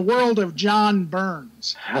listeners from the world of Jon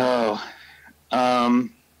Burns? Oh,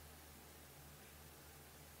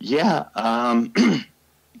 Yeah.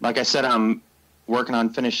 Like I said, I'm working on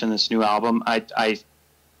finishing this new album. I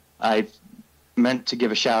meant to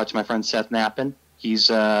give a shout out to my friend Seth Knappen. He's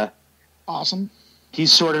awesome.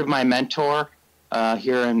 He's sort of my mentor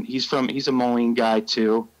here, and he's a Moline guy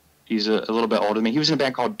too. He's a little bit older than me. He was in a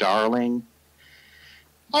band called Darling.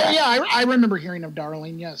 Oh yeah, I remember hearing of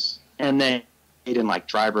Darling. Yes. And then he didn't like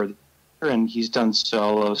Driver, and he's done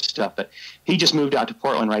solo stuff. But he just moved out to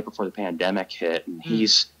Portland right before the pandemic hit, and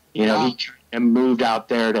he's he moved out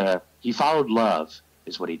there he followed love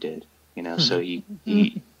is what he did. So he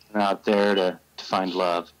went out there to find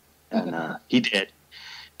love, and he did.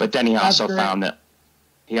 But then he also found that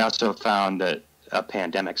a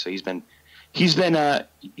pandemic. So he's been a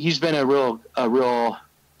real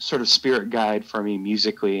sort of spirit guide for me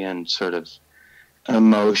musically and sort of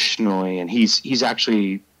emotionally. And he's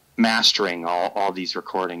actually mastering all these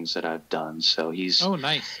recordings that I've done. So he's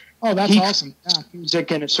nice. Oh, that's awesome. Yeah.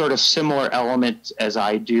 Music in a sort of similar element as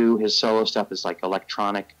I do. His solo stuff is like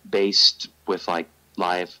electronic based with like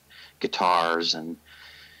live guitars, and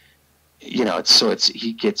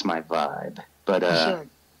he gets my vibe. But sure.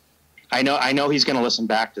 I know he's going to listen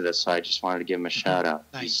back to this, so I just wanted to give him a shout out.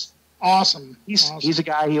 Nice. Awesome. He's a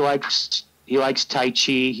guy. He likes Tai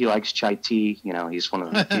Chi. He likes chai tea. He's one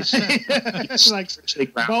of them. He's like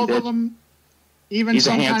both of them, even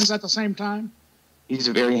sometimes at the same time. He's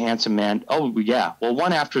a very handsome man. Oh yeah. Well,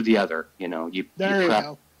 one after the other. You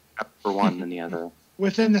go. For one than the other.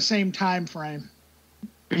 Within the same time frame.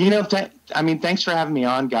 Thanks for having me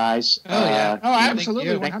on, guys. Oh yeah. Oh,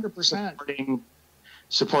 absolutely, 100%.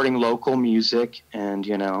 Supporting local music, and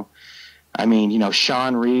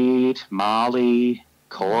Sean Reed, Molly,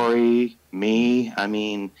 Corey, me.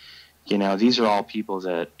 These are all people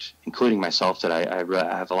that, including myself, that I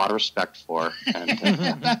have a lot of respect for.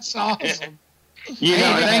 And, that's awesome.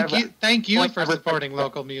 Thank you for supporting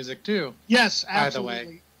local music too. Yes, absolutely. By the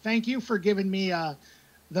way, thank you for giving me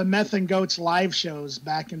the Meth and Goats live shows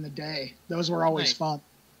back in the day. Those were always fun.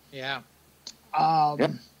 Yeah.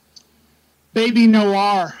 Baby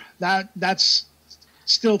Noir. That's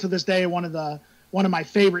still to this day one of my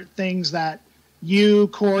favorite things that you,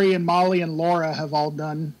 Corey, and Molly and Laura have all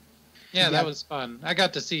done. Yeah, that was fun. I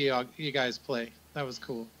got to see you guys play. That was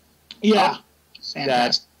cool. Yeah.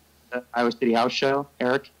 Fantastic. That Iowa City House show,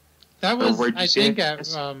 Eric? That was, I think, at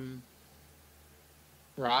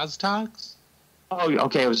Roztalks. Oh,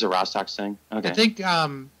 okay. It was a Roztalks thing. Okay. I think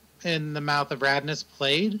In the Mouth of Radness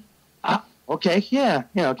played. Okay. Yeah.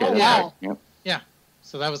 Okay. Oh, wow. Right. Yep. Yeah.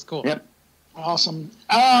 So that was cool. Yep. Awesome.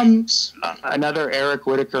 Another Eric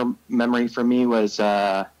Whitaker memory for me was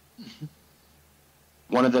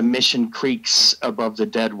one of the Mission Creeks above the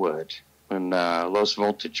Deadwood when Los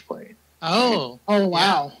Voltage played. Oh,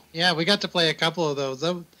 wow. Yeah, we got to play a couple of those.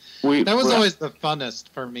 That was always the funnest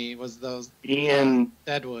for me, was those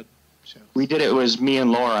Deadwood shows. We did it was me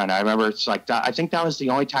and Laura, and I remember it's like I think that was the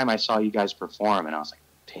only time I saw you guys perform, and I was like,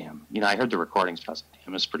 damn. I heard the recordings, but I was like,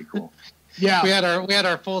 damn, it's pretty cool. Yeah. We had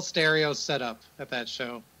our full stereo set up at that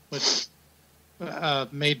show, which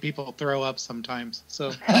made people throw up sometimes.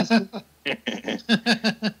 So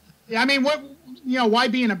yeah, why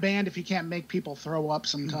be in a band if you can't make people throw up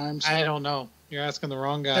sometimes? I don't know. You're asking the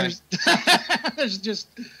wrong guy. There's just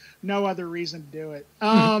no other reason to do it.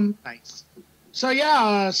 Nice. So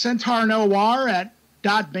yeah, Centaur NOIR at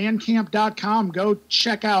 .bandcamp.com. Go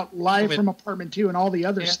check out Live from Apartment 2 and all the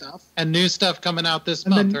other stuff. And new stuff coming out this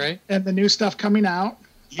month, right? And the new stuff coming out.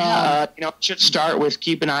 Yeah, should start with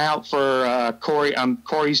keep an eye out for Corey.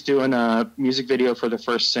 Corey's doing a music video for the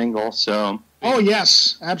first single. So. Oh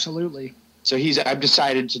yes, absolutely. So I've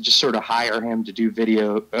decided to just sort of hire him to do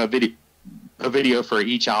a video for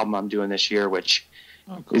each album I'm doing this year, which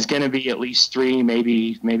is going to be at least 3,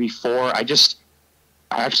 maybe 4. I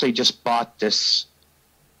actually just bought this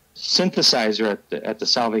synthesizer at the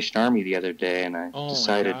Salvation Army the other day, and I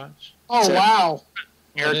decided. Oh wow!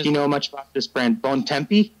 Eric, you know much about this brand, Bon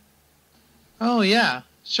Tempi? Oh yeah,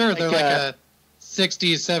 sure. They're like a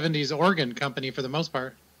 60s, 70s organ company for the most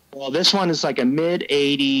part. Well, this one is like a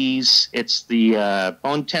mid-'80s. It's the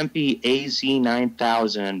Bon Tempi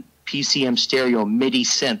AZ9000 PCM stereo MIDI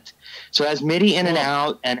synth. So it has MIDI in and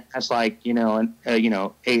out, and it has like an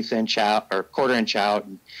eighth inch out or quarter inch out.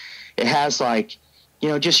 And it has like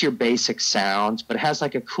just your basic sounds, but it has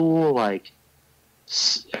like a cool like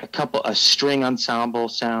a string ensemble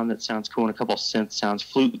sound that sounds cool, and a couple synth sounds,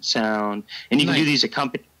 flute sound, and you can do these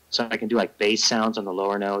accompanied. So I can do like bass sounds on the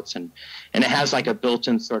lower notes, and it has like a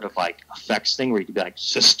built-in sort of like effects thing where you can be like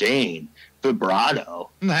sustain, vibrato.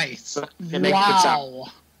 Nice. Wow.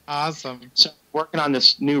 Awesome. So working on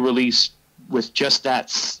this new release with just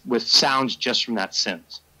that, with sounds just from that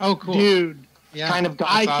synth. Oh, cool. Dude, Yeah. Kind of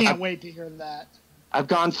I can't wait to hear that. I've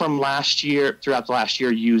gone from throughout the last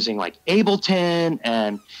year, using like Ableton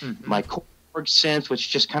and my Korg synth, which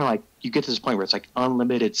just kind of like, you get to this point where it's like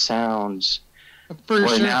unlimited sounds. For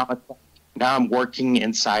sure. Now I'm working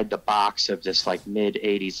inside the box of this like mid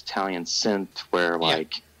 80s Italian synth where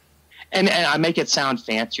like, and I make it sound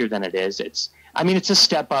fancier than it is. It's a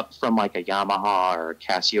step up from like a Yamaha or a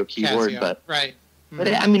Casio keyboard, but right. But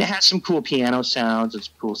it has some cool piano sounds and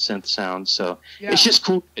some cool synth sounds. So it's just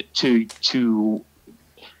cool to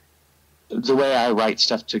the way I write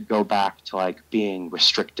stuff to go back to like being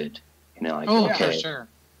restricted. You know, like for sure.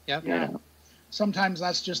 Yep. You know. Sometimes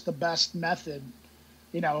that's just the best method.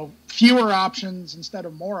 You know, fewer options instead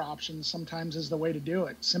of more options sometimes is the way to do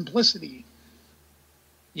it. Simplicity.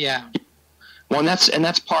 Yeah. Well, and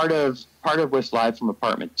that's part of with Live from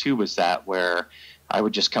Apartment 2 was that where I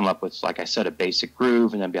would just come up with, like I said, a basic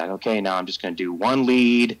groove and then be like, okay, now I'm just going to do one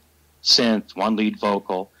lead synth, one lead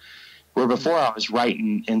vocal. Where before I was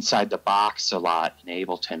writing inside the box a lot in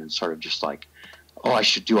Ableton and sort of just like, oh, I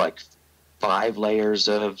should do like 5 layers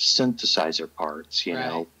of synthesizer parts, you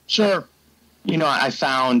know. Sure. You know, I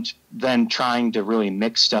found then trying to really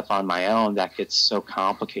mix stuff on my own, that gets so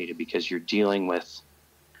complicated because you're dealing with,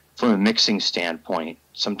 from a mixing standpoint,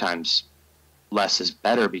 sometimes less is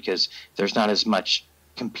better because there's not as much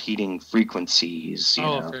competing frequencies, you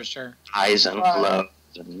know, for sure. highs and lows,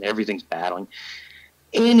 and everything's battling.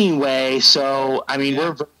 Anyway, so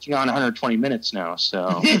we're verging on 120 minutes now,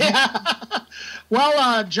 so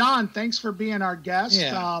Well, Jon, thanks for being our guest.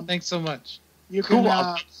 Yeah, thanks so much. You can.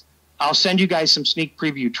 I'll send you guys some sneak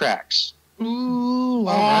preview tracks. Ooh,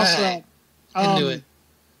 awesome! Right. Into it.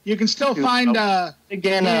 You can still find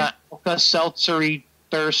Accelerativ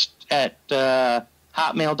Thrust at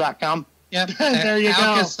hotmail.com. Yep. There you go.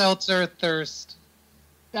 Alka-Seltzer Thirst.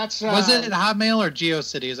 That's was it Hotmail or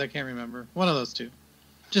GeoCities? I can't remember. One of those two.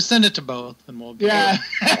 Just send it to both, and we'll get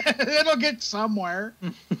it. It'll get somewhere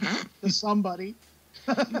to somebody.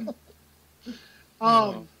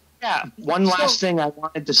 One last thing I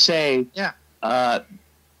wanted to say. Yeah.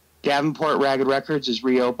 Davenport Ragged Records is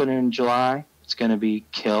reopening in July. It's going to be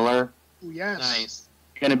killer. Ooh, yes. Nice.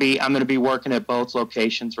 I'm going to be working at both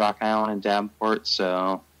locations, Rock Island and Davenport.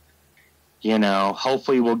 So, you know,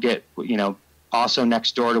 hopefully we'll get, you know, also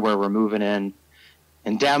next door to where we're moving in.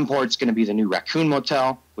 And Davenport's going to be the new Raccoon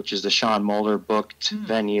Motel, which is the Sean Moeller booked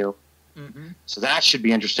venue. Mm-hmm. So that should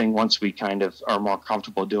be interesting once we kind of are more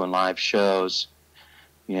comfortable doing live shows.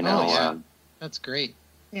 You know, that's great.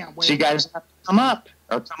 Yeah. So you guys have to come up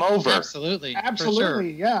or come over. Absolutely.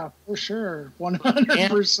 Absolutely. Yeah, for sure.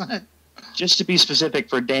 100%. Just to be specific,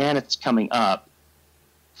 for Dan, it's coming up.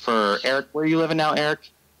 For Eric, where are you living now, Eric?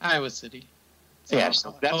 Iowa City. So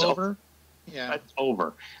that's over. Yeah. That's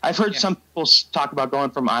over. I've heard some people talk about going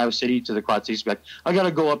from Iowa City to the Quad Cities. Like, I got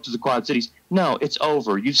to go up to the Quad Cities. No, it's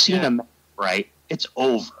over. You've seen them, right? It's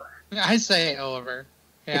over. I say over.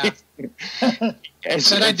 Yeah.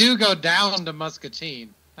 But I do go down to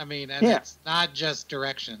Muscatine. I mean, and it's not just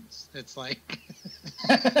directions. It's like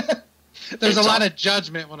there's a lot of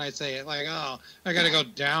judgment when I say it. Like, oh, I got to go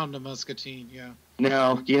down to Muscatine. Yeah.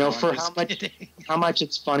 No, you know, for how much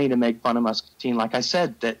it's funny to make fun of Muscatine. Like I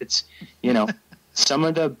said, that it's, you know, some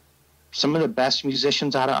of the best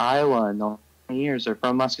musicians out of Iowa in the years are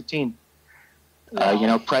from Muscatine. Wow. You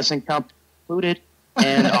know, present company included,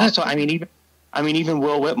 and also, even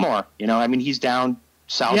Will Whitmore. You know, he's down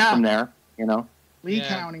south from there. You know, Lee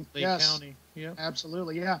County. Lee County. Yeah.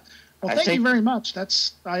 Absolutely. Yeah. Well, thank you very much.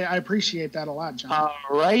 I appreciate that a lot, Jon. All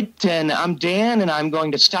right, and I'm Dan, and I'm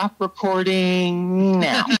going to stop recording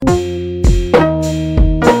now.